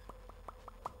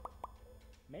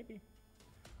 Maybe.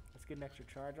 Let's get an extra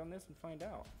charge on this and find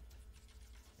out.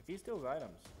 If he steals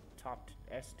items, top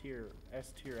S tier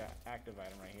active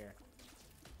item right here.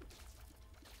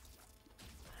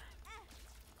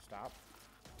 Stop.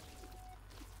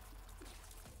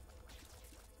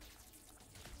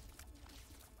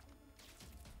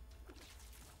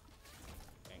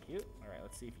 Thank you. Alright,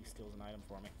 let's see if he steals an item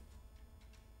for me.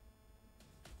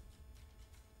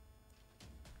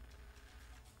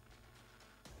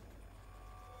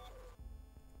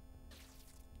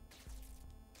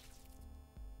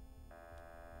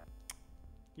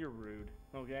 You're rude,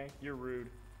 okay? You're rude.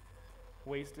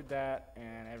 Wasted that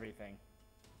and everything.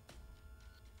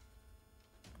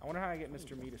 I wonder how I get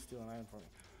Mr. Me to steal an item for me.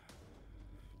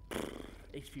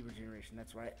 HP regeneration,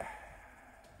 that's right.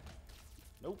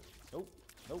 Nope, nope,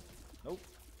 nope, nope,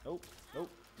 nope,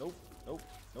 nope, nope, nope,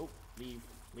 nope. Leave,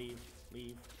 leave,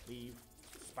 leave, leave.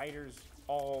 Spiders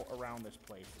all around this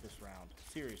place this round.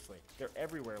 Seriously, they're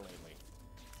everywhere lately.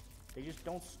 They just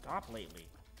don't stop lately.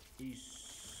 He's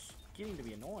getting to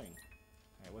be annoying.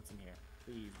 Alright, what's in here?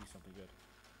 Please be something good.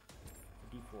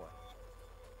 D4.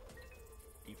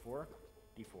 D4?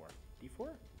 D4. D4?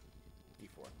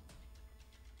 D4.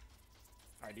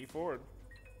 I D4'd.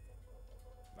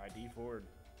 I D4'd.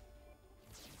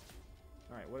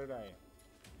 Alright, what did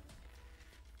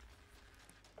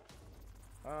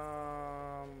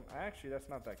actually, that's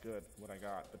not that good, what I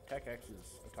got. But Tech X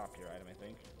is a top tier item, I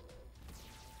think.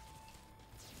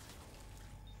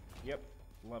 Yep.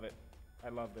 Love it. I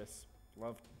love this.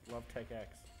 Love Tech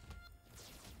X.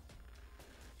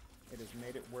 It has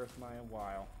made it worth my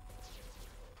while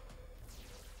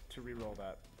to reroll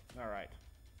that. Alright.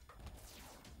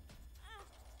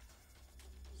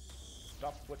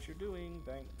 Stop what you're doing,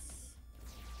 thanks.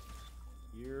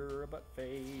 You're a butt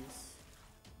face.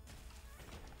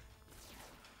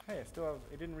 Hey, I still have...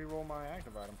 It didn't reroll my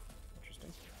active item.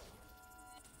 Interesting.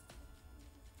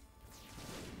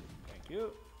 Thank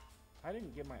you. I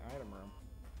didn't get my item room.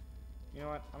 You know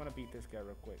what? I'm gonna beat this guy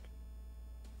real quick.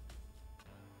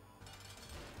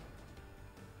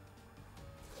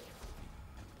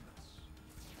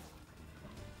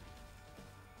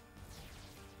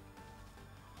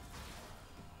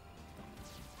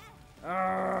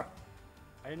 Ah!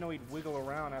 I didn't know he'd wiggle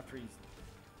around after he's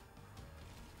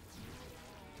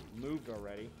moved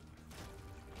already.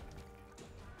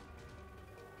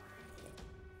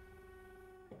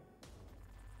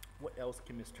 What else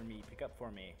can Mr. Me pick up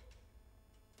for me?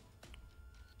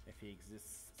 If he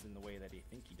exists in the way that he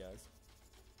think he does.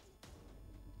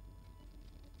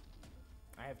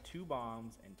 I have 2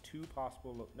 bombs and 2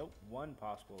 possible, nope, 1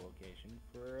 possible location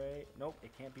for a, nope,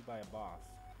 it can't be by a boss.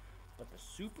 But the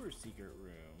super secret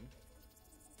room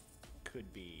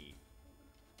could be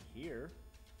here.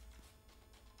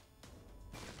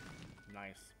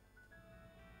 Nice.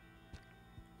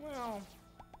 Well,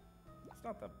 it's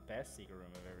not the best secret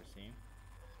room I've ever seen.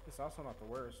 It's also not the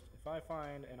worst. If I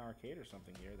find an arcade or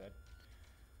something here that,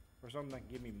 or something that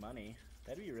can give me money,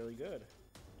 that'd be really good.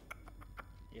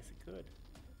 Yes, it could.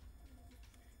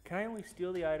 Can I only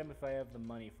steal the item if I have the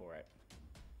money for it?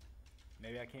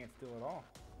 Maybe I can't steal it all.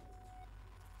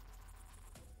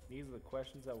 These are the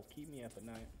questions that will keep me up at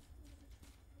night.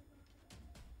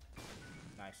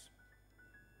 Nice.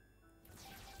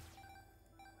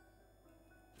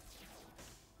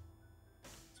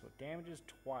 So it damages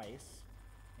twice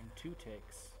and 2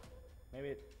 ticks. Maybe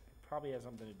it probably has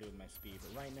something to do with my speed,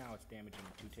 but right now it's damaging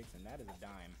 2 ticks, and that is a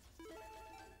dime.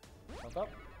 Luck up,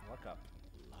 luck up.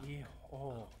 Yeah.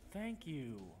 Oh, thank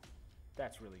you.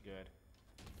 That's really good.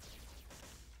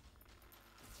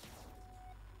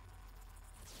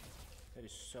 That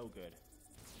is so good.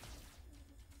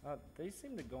 They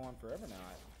seem to go on forever now.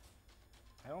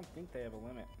 I don't think they have a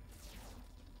limit.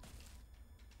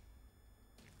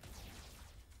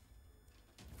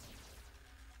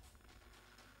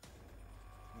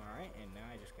 Alright, and now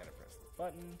I just gotta press the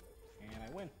button, and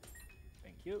I win.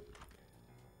 Thank you.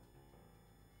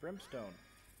 Brimstone.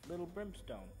 Little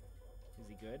Brimstone. Is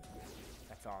he good?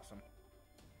 That's awesome.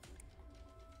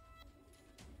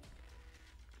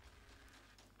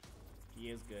 He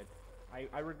is good.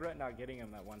 I regret not getting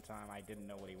him that one time. I didn't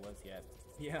know what he was yet.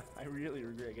 Yeah, I really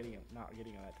regret not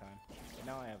getting him that time. But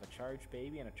now I have a charge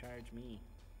baby and a charge me.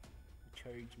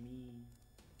 Charge me.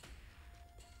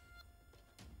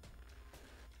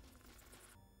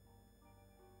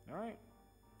 Alright.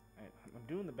 I'm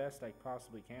doing the best I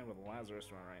possibly can with the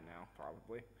Lazarus run right now,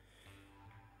 probably.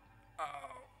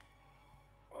 Oh.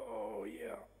 Oh,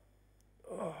 yeah.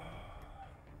 Oh.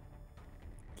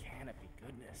 Canopy,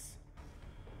 goodness.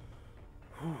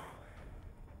 Whew.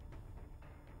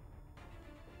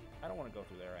 I don't want to go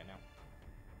through there right now.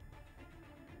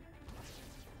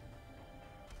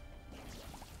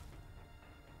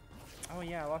 Oh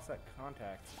yeah, I lost that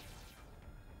contact.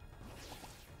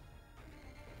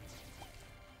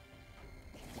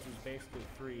 Which is basically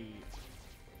free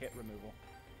hit removal.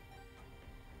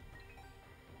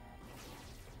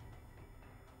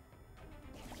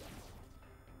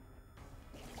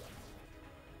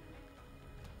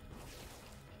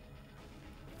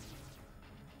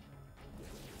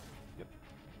 Yep.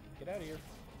 Get out of here.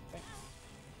 Thanks.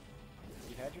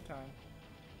 You've had your time.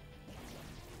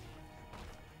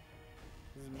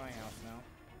 This is my house now.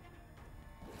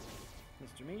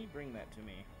 Mr. Me, bring that to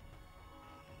me.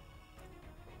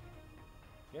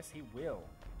 Yes, he will.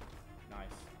 Nice.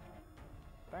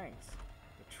 Thanks.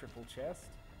 The triple chest.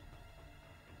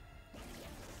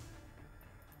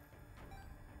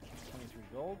 23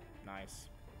 gold. Nice.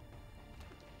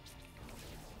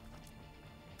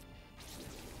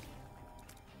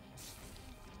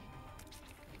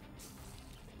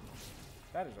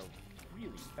 That is a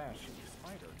really fast shooting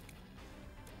spider.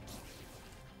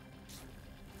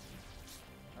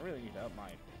 I really need to up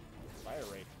my fire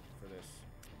rate for this.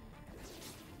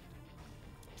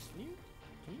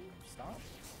 Can you stop?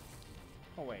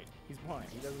 Oh wait, he's blind.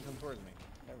 He doesn't come towards me.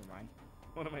 Never mind.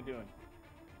 What am I doing?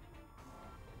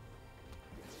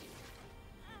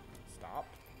 Stop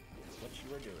what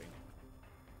you are doing.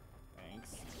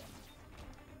 Thanks.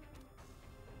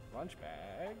 Lunch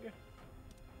bag.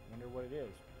 Wonder what it is.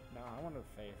 No, I want a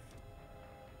faith.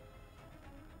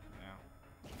 No.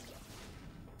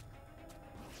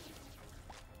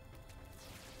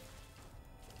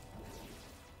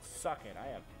 Suck it. I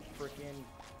have freaking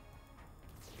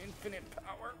infinite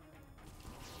power.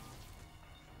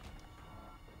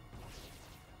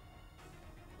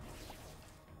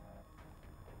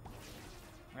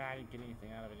 I didn't get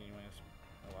anything out of it anyways.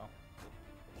 Oh well.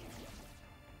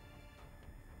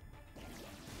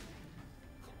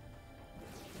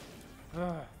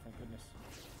 Thank goodness.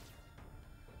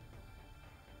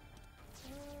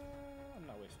 I'm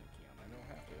not wasting a key on that. I don't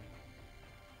have to.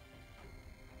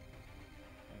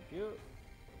 Thank you.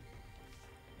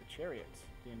 The chariots.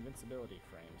 The invincibility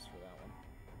frames for that one.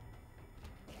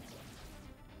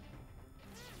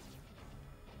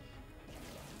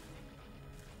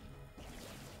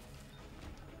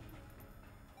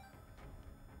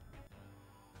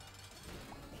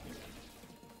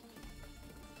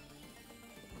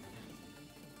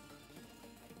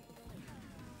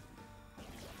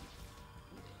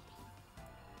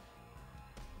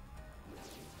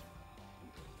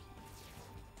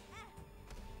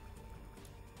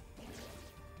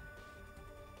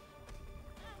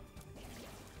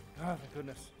 Oh, thank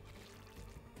goodness.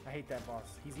 I hate that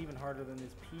boss. He's even harder than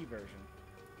this P version.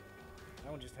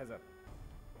 That one just has a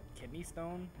kidney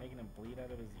stone, making him bleed out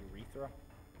of his urethra.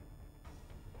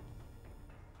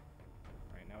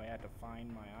 Alright, now I have to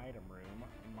find my item room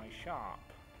in my shop,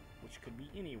 which could be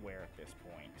anywhere at this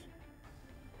point.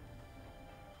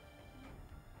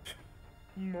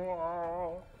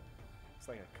 It's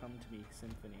like a come to me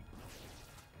symphony.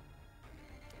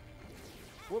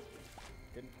 Whoop!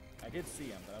 I did see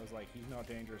him, but I was like, he's not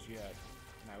dangerous yet.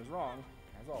 And I was wrong,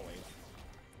 as always.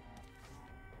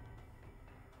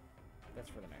 That's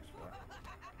for the next floor.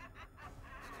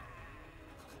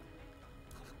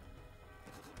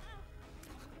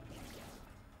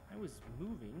 I was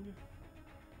moving.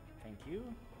 Thank you.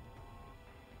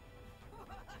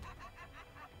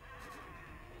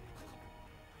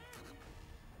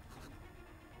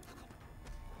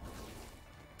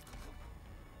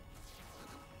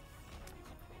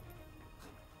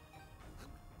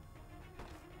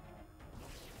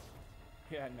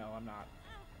 Yeah, no, I'm not.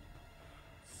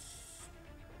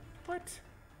 What?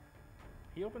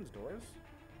 He opens doors?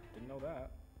 Didn't know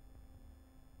that.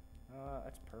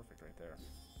 That's perfect right there.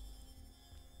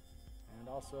 And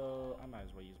also, I might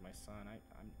as well use my son.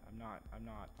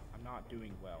 I'm not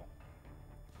doing well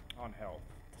on health,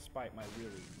 despite my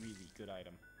really, really good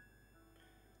item.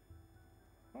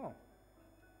 Oh.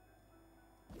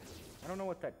 I don't know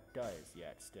what that does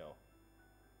yet, still.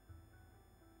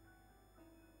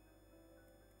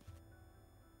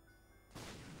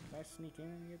 Can I sneak in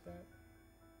and get that?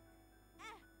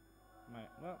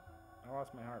 Well, I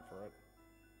lost my heart for it.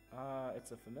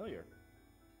 It's a familiar.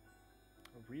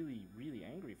 A really, really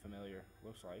angry familiar,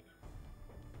 looks like.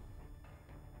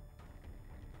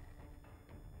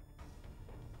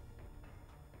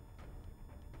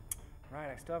 Right,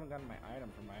 I still haven't gotten my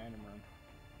item from my item room.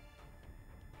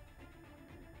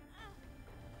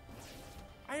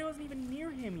 I wasn't even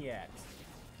near him yet.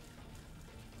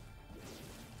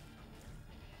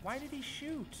 Why did he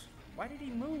shoot? Why did he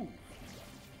move?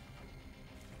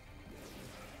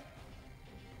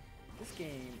 This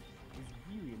game is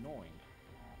really annoying.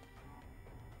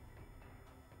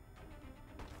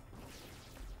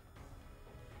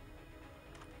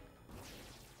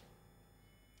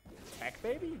 Tech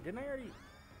baby? Didn't I already...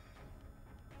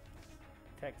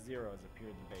 Tech 0 has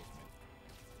appeared in the basement.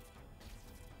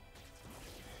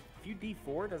 If you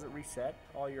D4, does it reset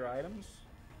all your items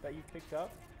that you've picked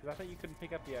up? Because I thought you couldn't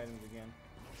pick up the items again.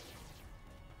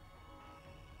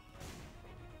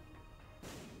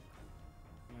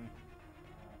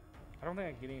 I don't think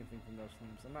I get anything from those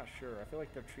things. I'm not sure. I feel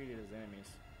like they're treated as enemies.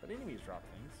 But enemies drop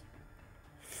things.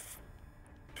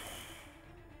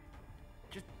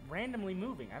 Just randomly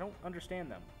moving. I don't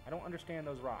understand them. I don't understand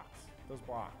those rocks. Those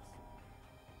blocks.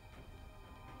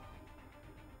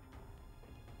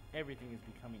 Everything is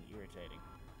becoming irritating.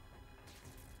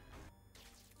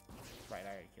 Right, I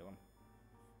gotta kill him.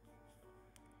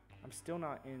 I'm still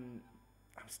not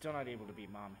able to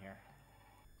beat Mom here.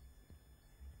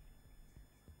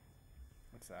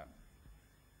 What's that?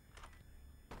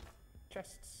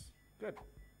 Chests. Good.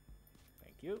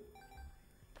 Thank you.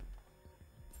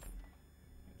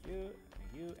 Thank you.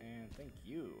 Thank you. And thank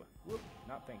you. Whoop.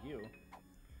 Not thank you.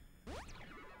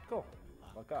 Cool.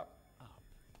 Look up.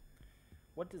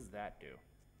 What does that do?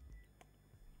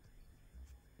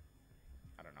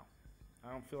 I don't know.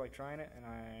 I don't feel like trying it, and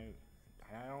I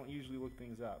don't usually look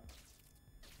things up.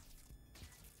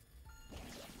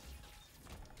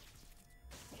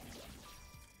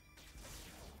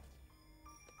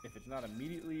 If it's not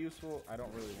immediately useful, I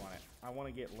don't really want it. I want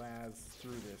to get Laz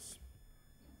through this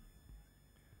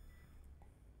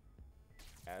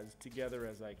as together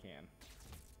as I can.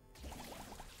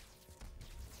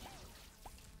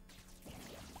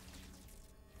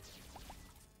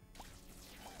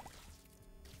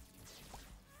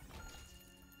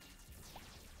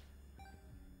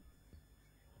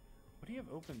 Would he have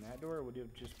opened that door, or would he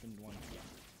have just been one key?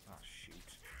 Oh, shoot.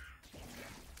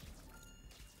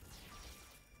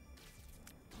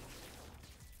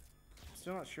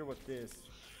 Still not sure what this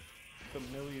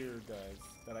familiar does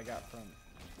that I got from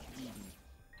Eden.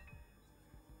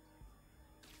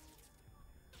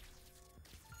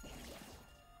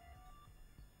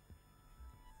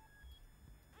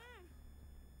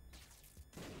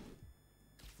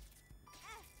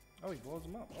 Oh, he blows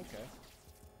him up. Okay.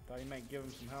 Thought he might give him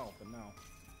some help, but no.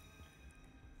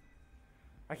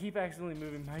 I keep accidentally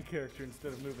moving my character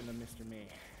instead of moving to Mr. Me.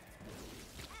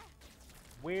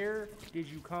 Where did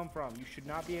you come from? You should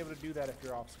not be able to do that if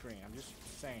you're off screen. I'm just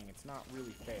saying, it's not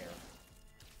really fair.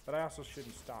 But I also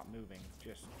shouldn't stop moving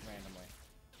just randomly.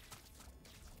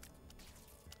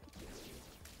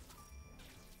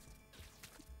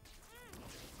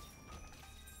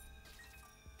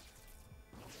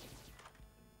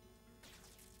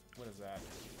 What is that?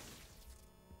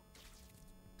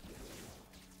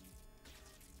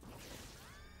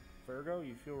 Virgo,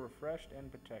 you feel refreshed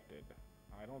and protected.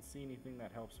 I don't see anything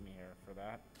that helps me here for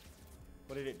that.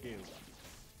 What did it do?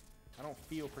 I don't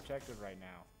feel protected right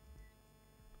now.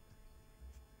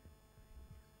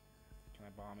 Can I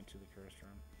bomb into the cursed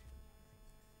room?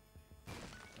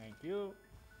 Thank you.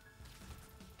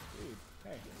 Dude,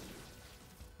 hey.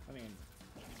 I mean,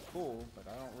 cool, but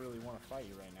I don't really want to fight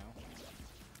you right now.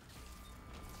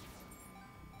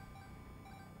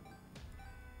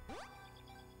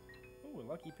 Ooh, a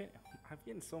lucky pin. I'm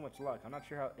getting so much luck. I'm not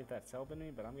sure if that's helping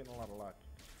me, but I'm getting a lot of luck.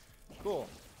 Cool.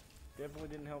 Definitely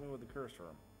didn't help me with the curse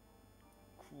room.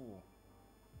 Cool.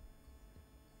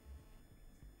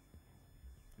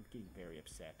 I'm getting very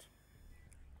upset.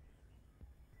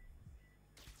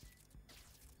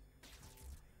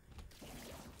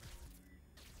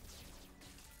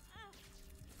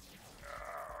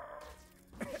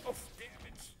 Oh, damn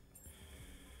it.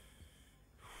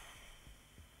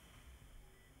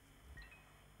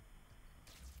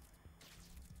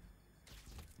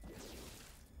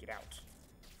 Get out.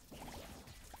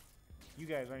 You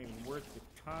guys aren't even worth the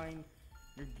time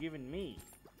you're giving me.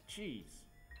 Jeez.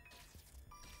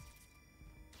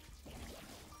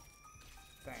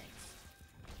 Thanks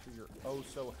for your oh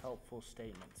so helpful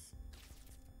statements.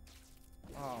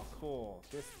 Oh, cool.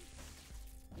 This...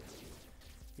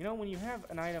 You know, when you have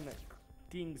an item that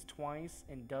dings twice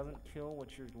and doesn't kill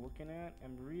what you're looking at,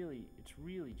 it's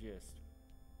really just...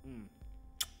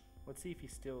 Let's see if he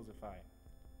stills if I...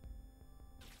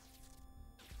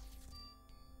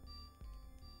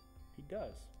 He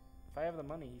does. If I have the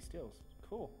money, he steals.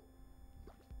 Cool.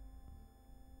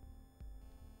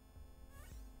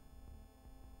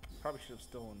 Probably should have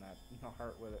stolen that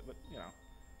heart with it, but you know.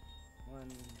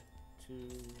 1, 2,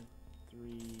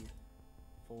 3,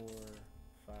 4,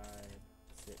 5,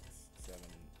 6, 7,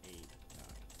 8, 9.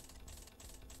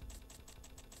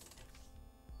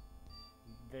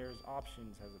 There's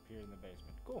options has appeared in the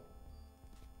basement. Cool.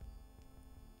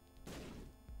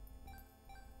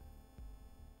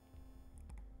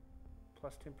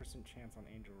 Plus 10% chance on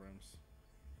angel rooms.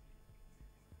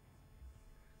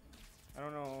 I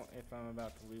don't know if I'm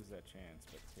about to lose that chance,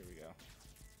 but here we go.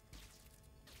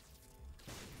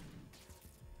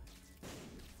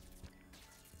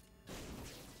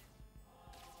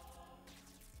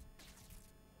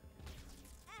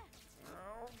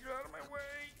 Oh, get out of my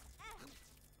way!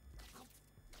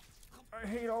 I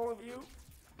hate all of you.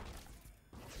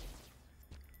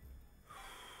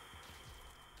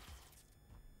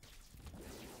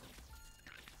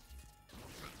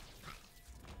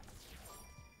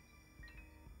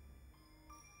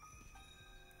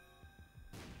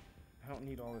 I don't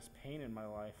need all this pain in my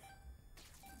life.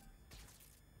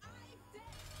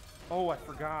 Oh, I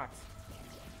forgot.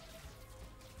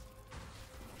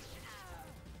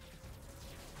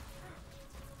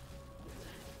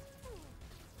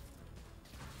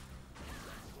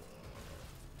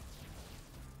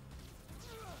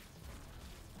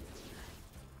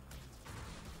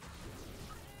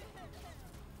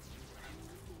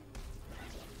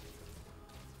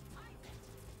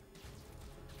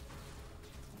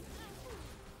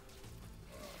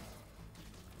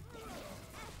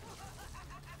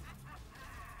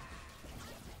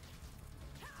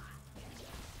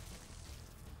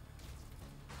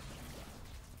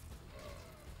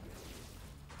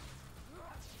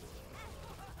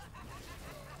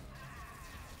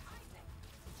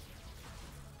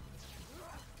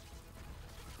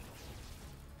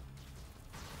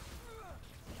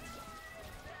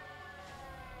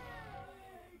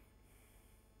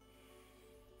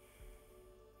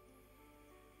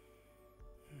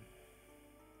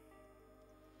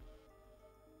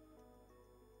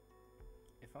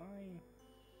 If I...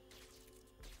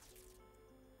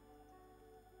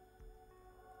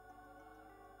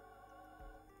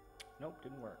 Nope,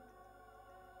 didn't work.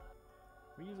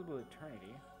 Reusable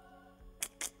eternity.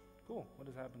 Cool. What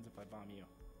happens if I bomb you?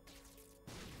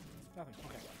 Nothing.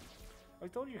 Okay. I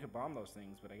told you could bomb those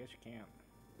things, but I guess you can't.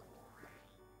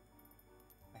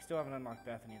 I still haven't unlocked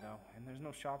Bethany, though. And there's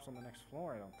no shops on the next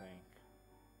floor, I don't think.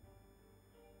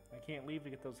 I can't leave to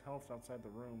get those healths outside the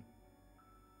room.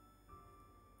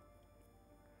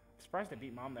 I'm surprised I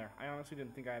beat Mom there. I honestly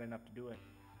didn't think I had enough to do it.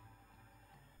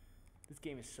 This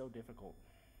game is so difficult.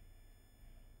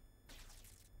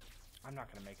 I'm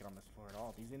not going to make it on this floor at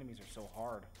all. These enemies are so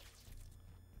hard.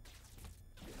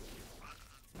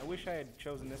 I wish I had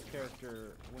chosen this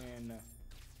character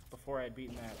before I had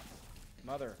beaten that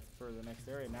mother for the next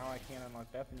area. Now I can't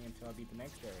unlock Bethany until I beat the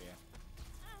next area.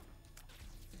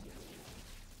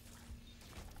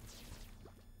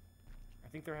 I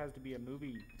think there has to be a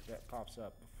movie that pops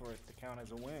up for it to count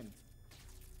as a win.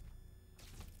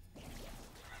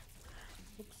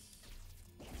 Oops.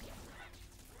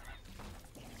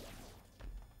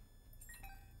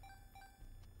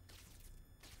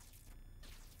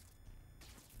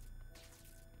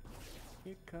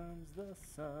 Here comes the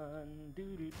sun, doo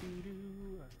doo doo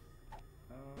doo.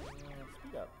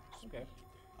 Speed up. Okay.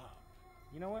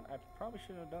 You know what? I probably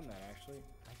shouldn't have done that, actually.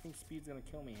 I think speed's gonna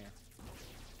kill me here.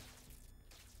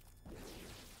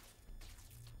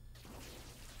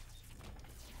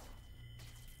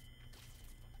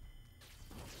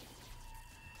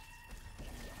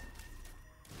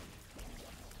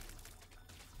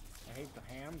 I hate the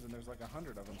hams, and there's like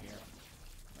 100 of them here.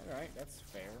 Alright, that's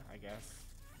fair, I guess.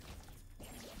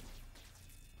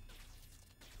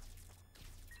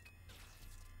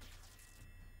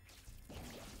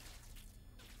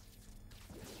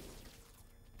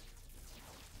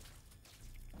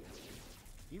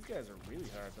 These guys are really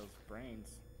hard, those brains.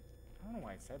 I don't know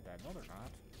why I said that. No, they're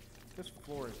not. This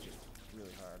floor is just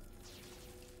really hard.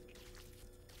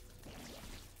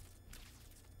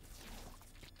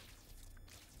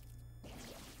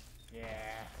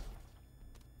 Yeah.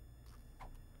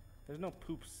 There's no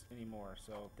poops anymore,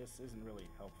 so this isn't really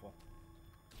helpful.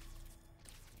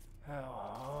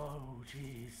 Oh,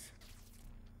 jeez.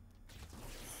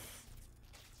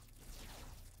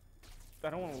 I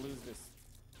don't want to lose this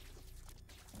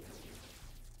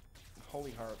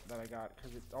holy heart that I got,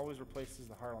 because it always replaces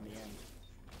the heart on the end.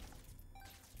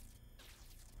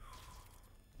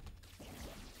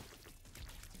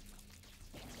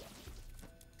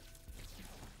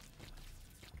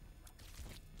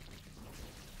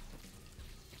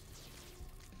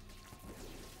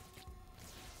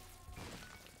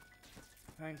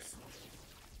 Thanks.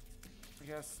 I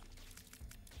guess.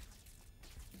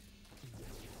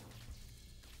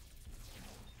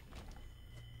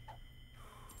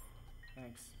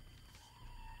 Thanks.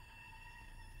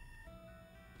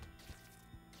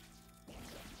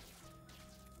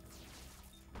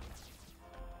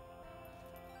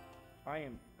 I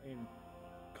am in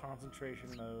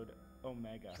concentration mode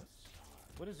Omega.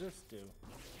 What does this do?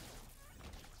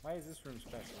 Why is this room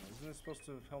special? Isn't this supposed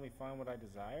to help me find what I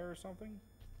desire or something?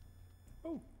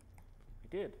 Oh, I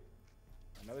did.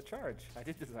 Another charge. I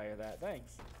did desire that.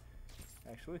 Thanks.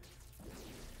 Actually.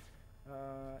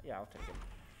 Yeah, I'll take it.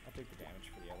 I'll take the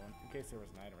damage for the other one, in case there was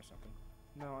an item or something.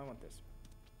 No, I want this.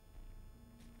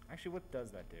 Actually, what does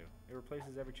that do? It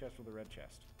replaces every chest with a red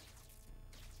chest.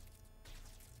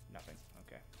 Nothing.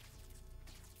 Okay.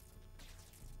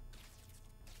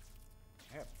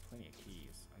 I have plenty of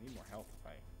keys. I need more health if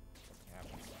something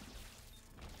happens.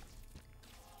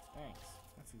 Thanks.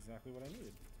 That's exactly what I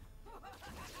needed.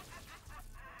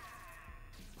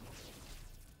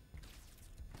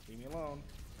 Leave me alone.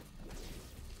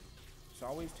 There's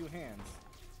always two hands.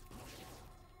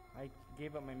 I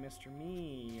gave up my Mr.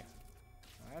 Me.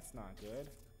 Well, that's not good.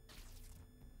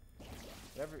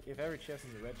 If every chest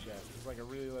is a red chest, there's like a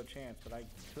really low chance, but I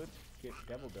could get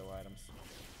Devil Bill items.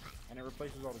 And it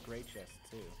replaces all the gray chests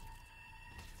too.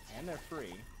 And they're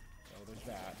free, so there's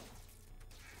that.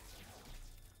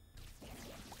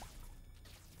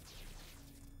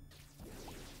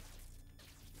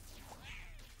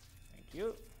 Thank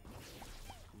you.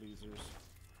 Losers.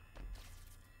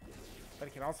 But I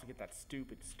can also get that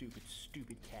stupid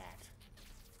cat.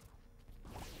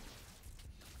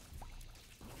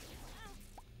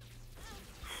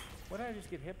 What did I just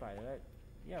get hit by?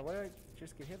 Yeah, what did I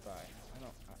just get hit by?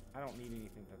 I don't need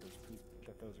anything that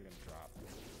those are gonna drop.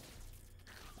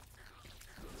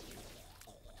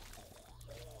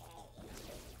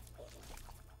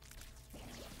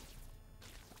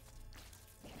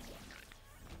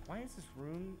 Why is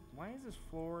this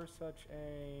floor such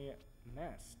a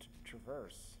mess to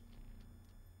traverse?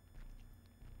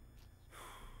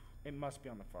 It must be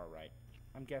on the far right.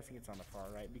 I'm guessing it's on the far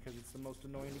right because it's the most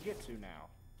annoying to get to now.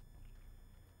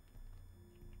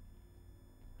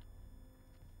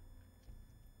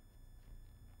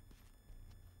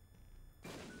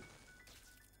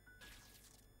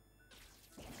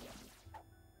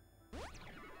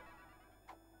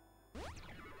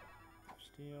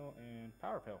 Steel and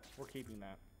power pill. We're keeping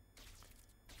that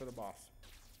for the boss.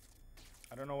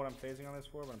 I don't know what I'm phasing on this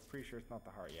for, but I'm pretty sure it's not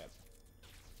the heart yet.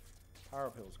 Power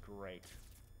pill is great.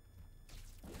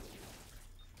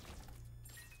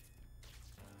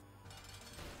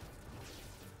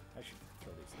 I should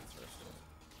kill these things first.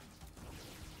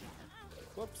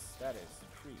 Whoops, that is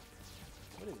creep.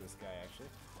 What is this guy actually?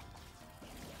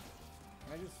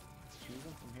 Can I just choose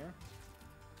him from here?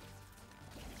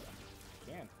 I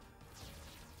can.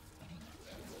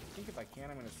 I think if I can,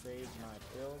 I'm going to save my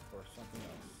pill for something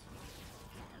else.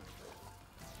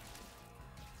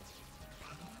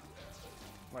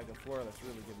 Like a floor that's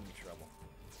really giving me trouble.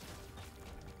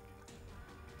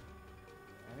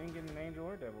 I didn't get an angel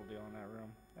or devil deal in that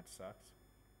room. That sucks.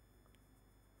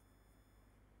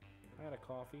 I had a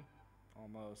coffee.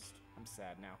 Almost. I'm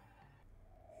sad now.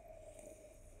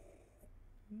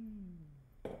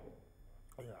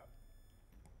 Oh, yeah.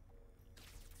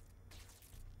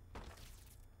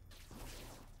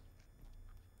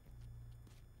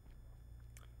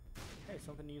 Hey,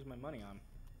 something to use my money on.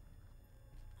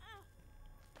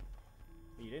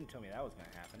 But you didn't tell me that was gonna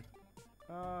happen.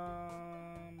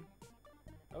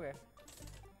 Okay.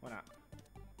 Why not?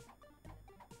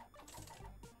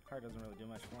 Heart doesn't really do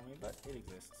much for me, but it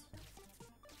exists.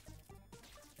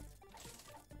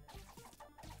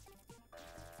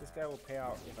 This guy will pay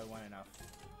out if I win enough.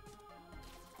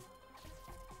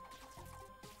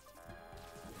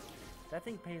 That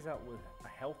thing pays out with a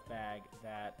health bag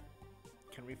that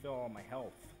can refill all my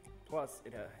health. Plus,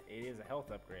 it is a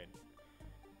health upgrade.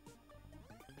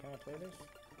 Can I play this?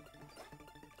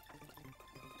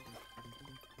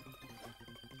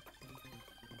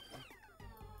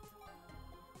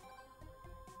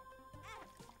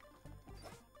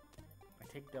 I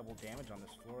take double damage on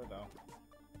this floor, though.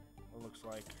 It looks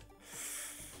like.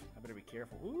 I better be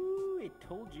careful. Ooh, it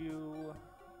told you.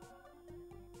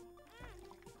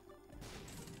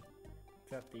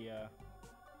 Is that the,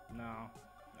 No.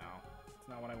 It's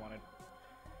not what I wanted.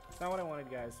 It's not what I wanted,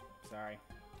 guys. Sorry.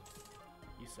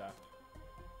 You suck.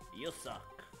 You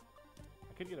suck.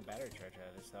 I could get a battery charge out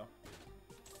of this, though.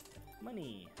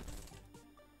 Money.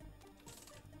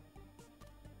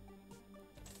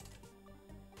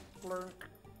 Blink.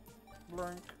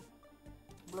 Blink.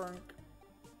 Blink.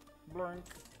 Blink.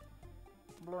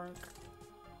 Blink.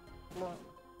 Blink.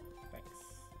 Thanks.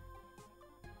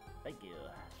 Thank you.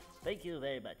 Thank you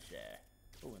very much, sir.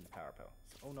 Oh, and the power pill.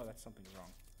 Oh no, that's something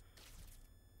wrong.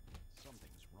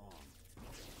 Something's wrong.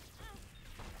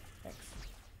 Thanks.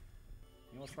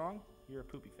 You know what's wrong? You're a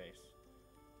poopy face.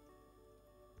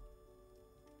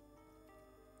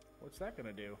 What's that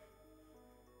gonna do?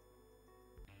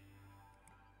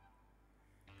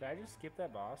 Did I just skip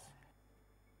that boss?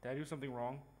 Did I do something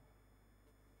wrong?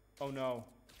 Oh no.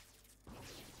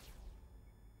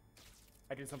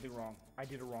 I did something wrong. I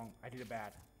did it wrong. I did it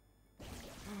bad.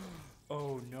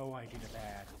 Oh no, I did it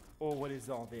bad. Oh, what is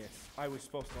all this? I was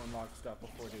supposed to unlock stuff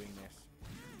before doing this.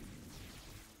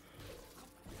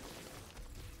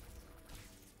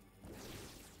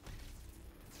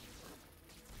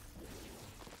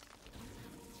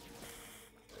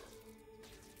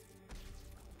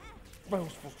 I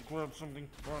was supposed to grab something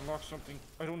or unlock something.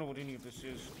 I don't know what any of this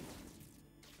is.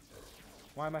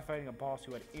 Why am I fighting a boss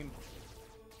who had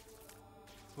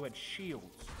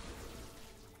shields?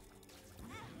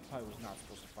 I was not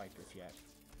supposed to fight this yet.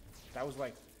 That was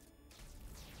like...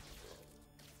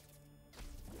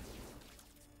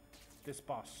 This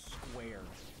boss squared.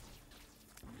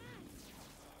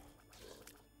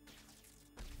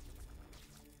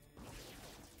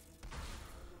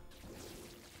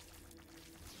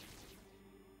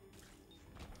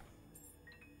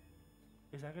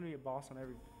 Is that going to be a boss on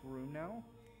every room now?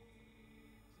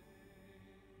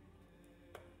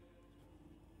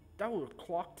 That were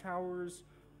clock towers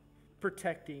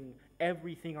protecting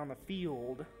everything on the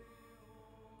field.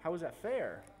 How is that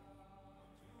fair?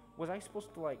 Was I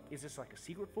supposed to, like, is this like a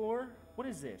secret floor? What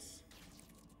is this?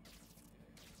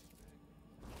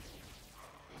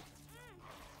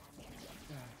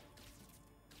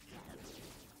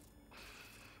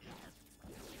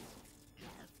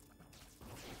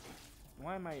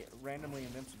 Why am I randomly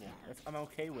invincible? I'm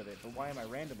okay with it, but why am I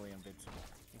randomly invincible?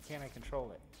 And can't I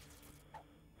control it?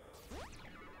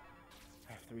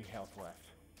 I have 3 health left.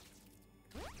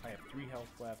 I have 3 health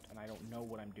left, and I don't know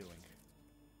what I'm doing.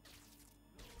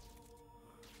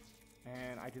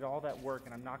 And I did all that work,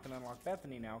 and I'm not going to unlock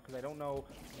Bethany now, because I don't know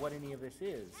what any of this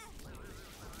is.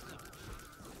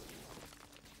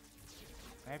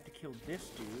 I have to kill this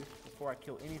dude before I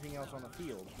kill anything else on the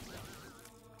field.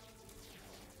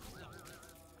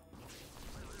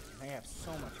 I have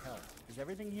so much health. Does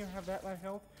everything here have that much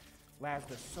health? Laz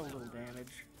does so little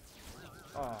damage.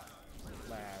 Oh,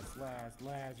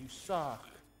 Laz, you suck.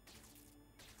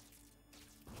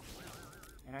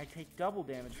 And I take double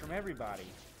damage from everybody.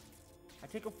 I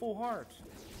take a full heart.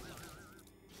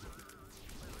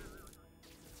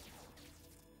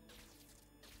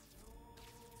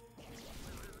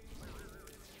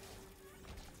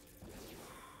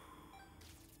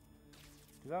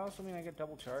 Does that also mean I get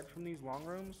double charge from these long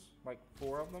rooms? Like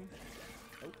 4 of them?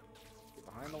 Oh, get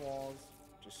behind the walls.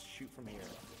 Just shoot from here.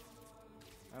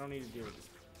 I don't need to deal with this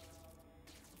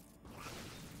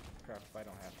crap if I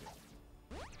don't have to.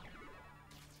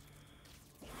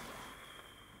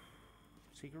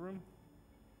 Secret room?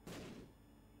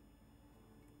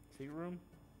 Secret room?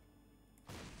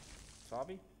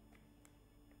 Sobby?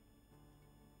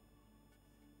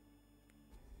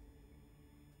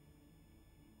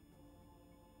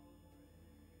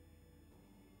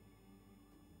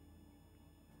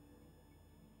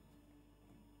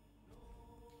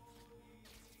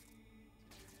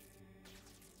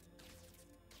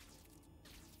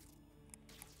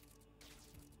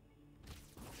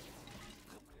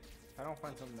 If I don't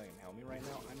find something that can help me right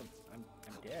now, I'm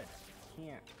dead. I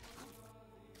can't.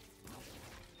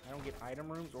 I don't get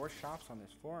item rooms or shops on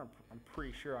this floor. I'm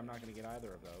pretty sure I'm not going to get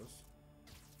either of those.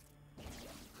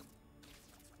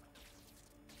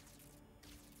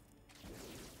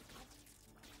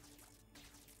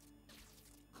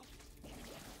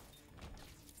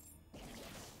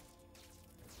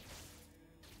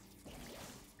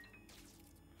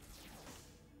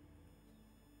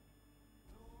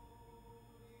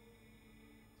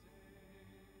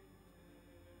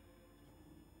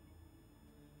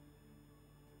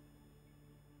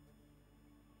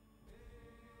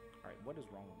 Alright, what is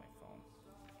wrong with my phone?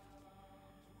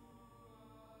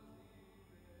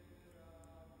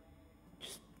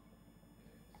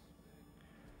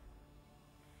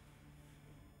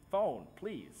 Phone,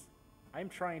 please. I'm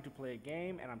trying to play a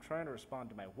game and I'm trying to respond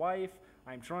to my wife.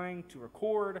 I'm trying to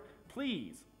record.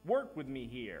 Please, work with me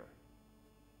here.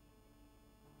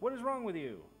 What is wrong with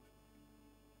you?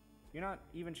 You're not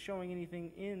even showing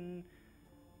anything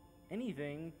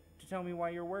to tell me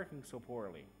why you're working so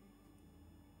poorly.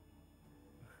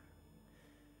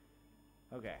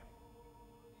 Okay.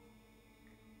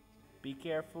 Be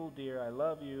careful, dear. I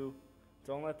love you.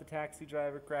 Don't let the taxi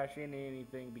driver crash into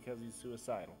anything because he's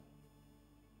suicidal.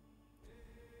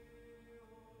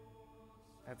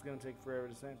 That's gonna take forever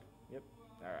to send. Yep.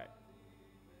 Alright.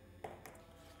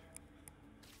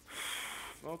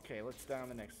 Okay, let's down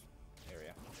the next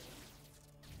area.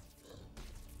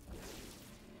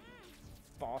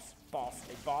 Boss,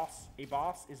 a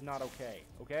boss is not okay,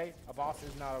 okay? A boss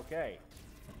is not okay.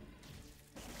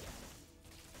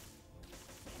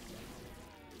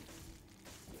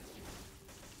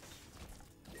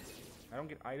 I don't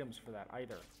get items for that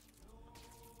either.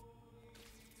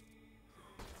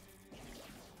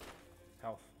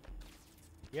 Health.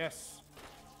 Yes!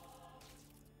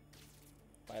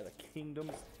 By the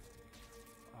kingdoms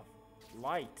of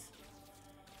light.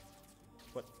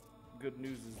 What good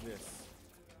news is this?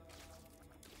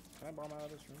 Can I bomb out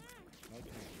of this room? No, I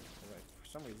can't. Alright. For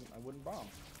some reason, I wouldn't bomb.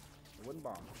 I wouldn't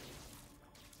bomb.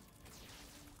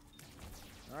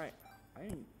 Alright.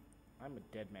 I'm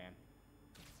a dead man.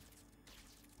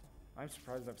 I'm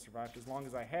surprised I've survived as long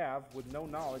as I have with no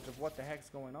knowledge of what the heck's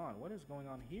going on. What is going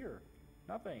on here?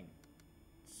 Nothing.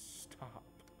 Stop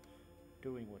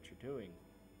doing what you're doing.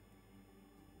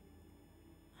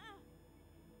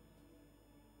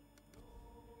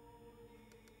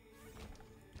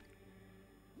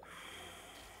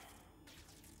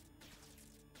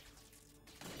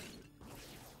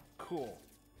 Cool.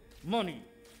 Money.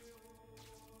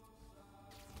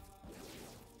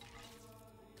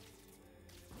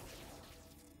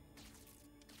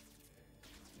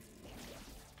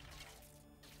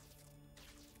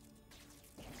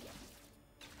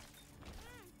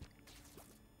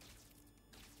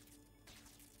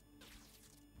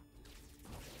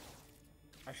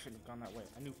 I shouldn't have gone that way.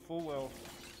 I knew full well.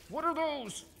 What are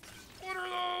those? What are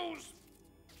those?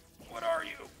 What are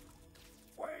you?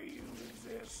 Why do you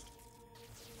exist?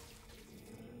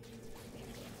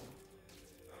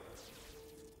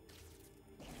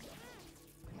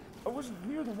 I wasn't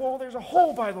near the wall. There's a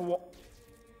hole by the wall.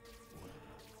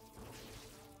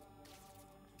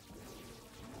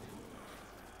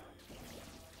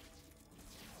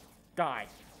 Die.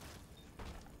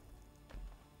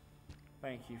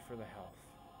 Thank you for the health.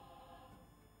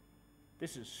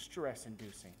 This is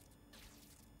stress-inducing.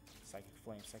 Psychic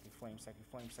flames, psychic flames, psychic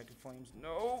flames, psychic flames.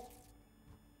 No!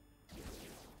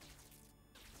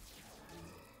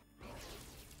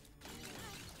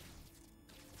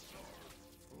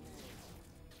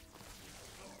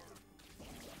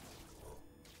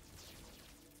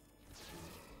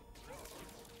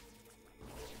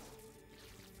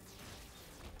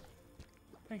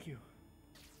 Thank you.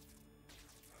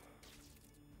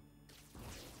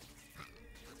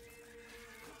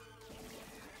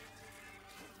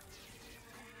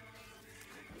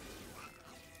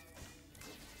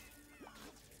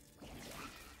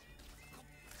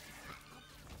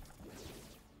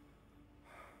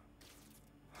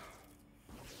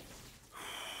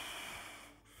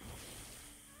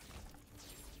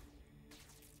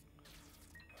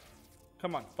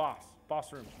 Come on, boss.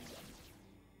 Boss room.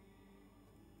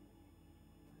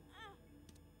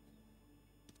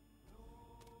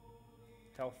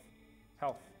 Health.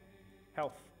 Health.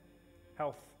 Health.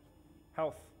 Health.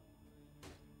 Health.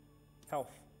 Health.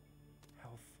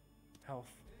 Health. Health.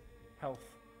 Health.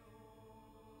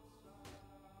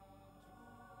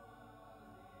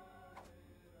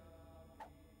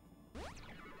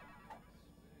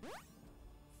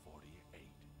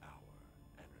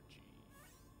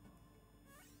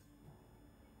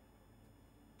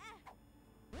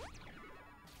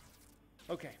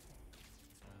 Okay,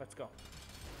 let's go.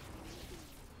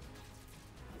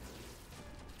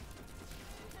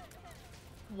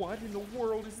 What in the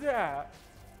world is that?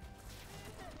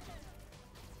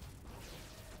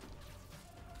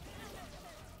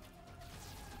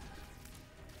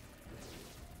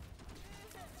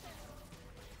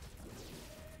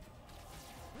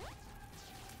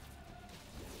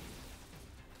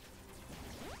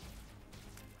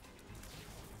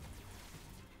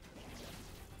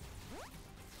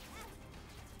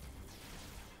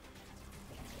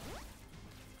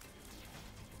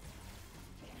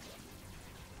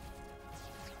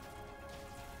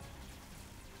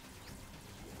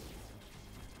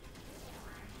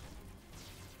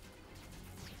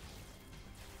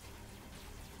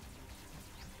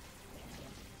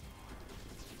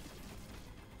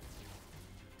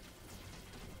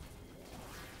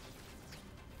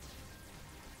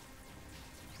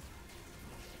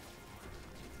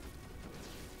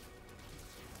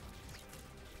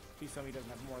 Please tell me he doesn't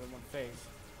have more than one phase.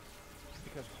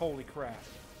 Because holy crap.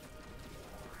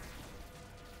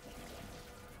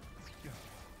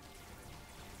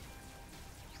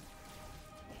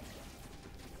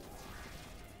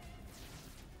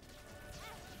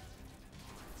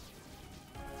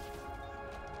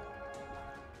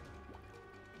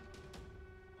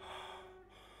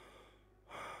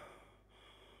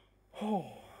 Oh.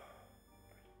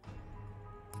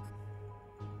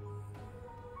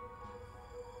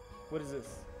 What is this?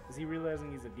 Is he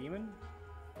realizing he's a demon?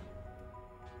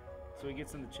 So he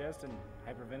gets in the chest and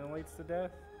hyperventilates to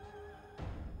death?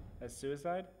 That's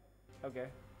suicide? Okay.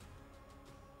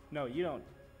 No, you don't.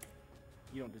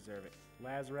 You don't deserve it.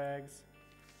 Lazrags.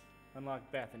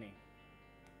 Unlock Bethany.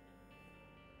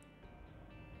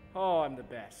 Oh, I'm the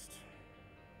best.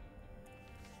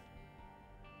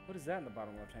 What is that in the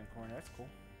bottom left-hand corner? That's cool.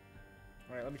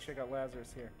 Alright, let me check out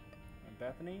Lazarus here.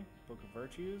 Bethany, Book of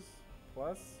Virtues,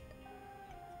 plus.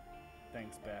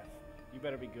 Thanks, Beth. You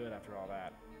better be good after all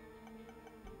that.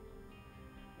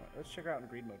 Alright, let's check out in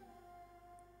greed mode.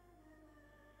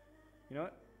 You know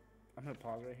what? I'm gonna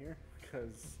pause right here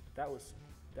because that was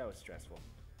stressful.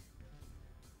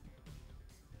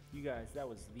 You guys, that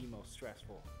was the most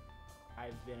stressful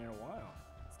I've been in a while.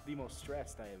 It's the most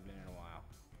stressed I have been in a while.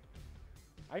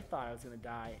 I thought I was gonna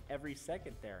die every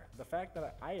second there. The fact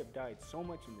that I have died so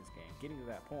much in this game, getting to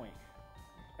that point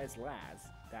as Laz,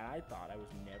 that I thought I was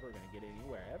never gonna get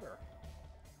anywhere ever.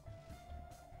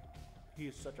 He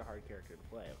is such a hard character to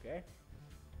play, okay?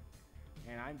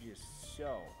 And I'm just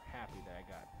so happy that I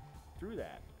got through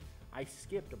that. I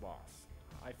skipped a boss.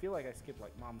 I feel like I skipped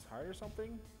like Mom's Heart or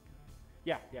something.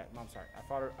 Yeah, Mom's Heart. I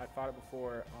fought it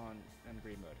before on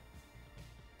greed mode.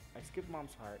 I skipped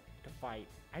Mom's Heart to fight,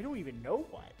 I don't even know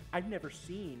what. I've never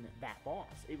seen that boss.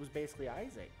 It was basically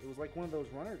Isaac. It was like one of those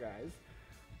runner guys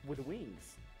with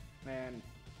wings. And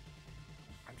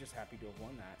I'm just happy to have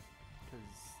won that,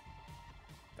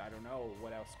 because I don't know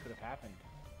what else could have happened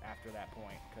after that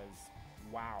point, because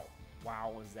wow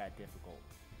was that difficult.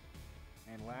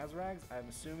 And Lazrags, I'm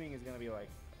assuming is going to be like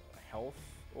health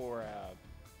or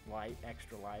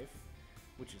extra life,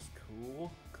 which is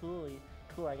cool.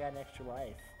 Cool, I got an extra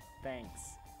life. Thanks.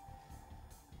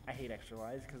 I hate extra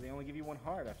lives because they only give you one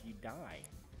heart after you die.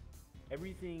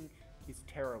 Everything is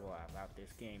terrible about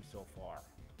this game so far.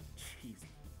 Jeez.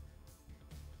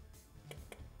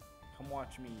 Come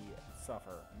watch me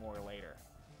suffer more later.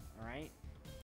 Alright?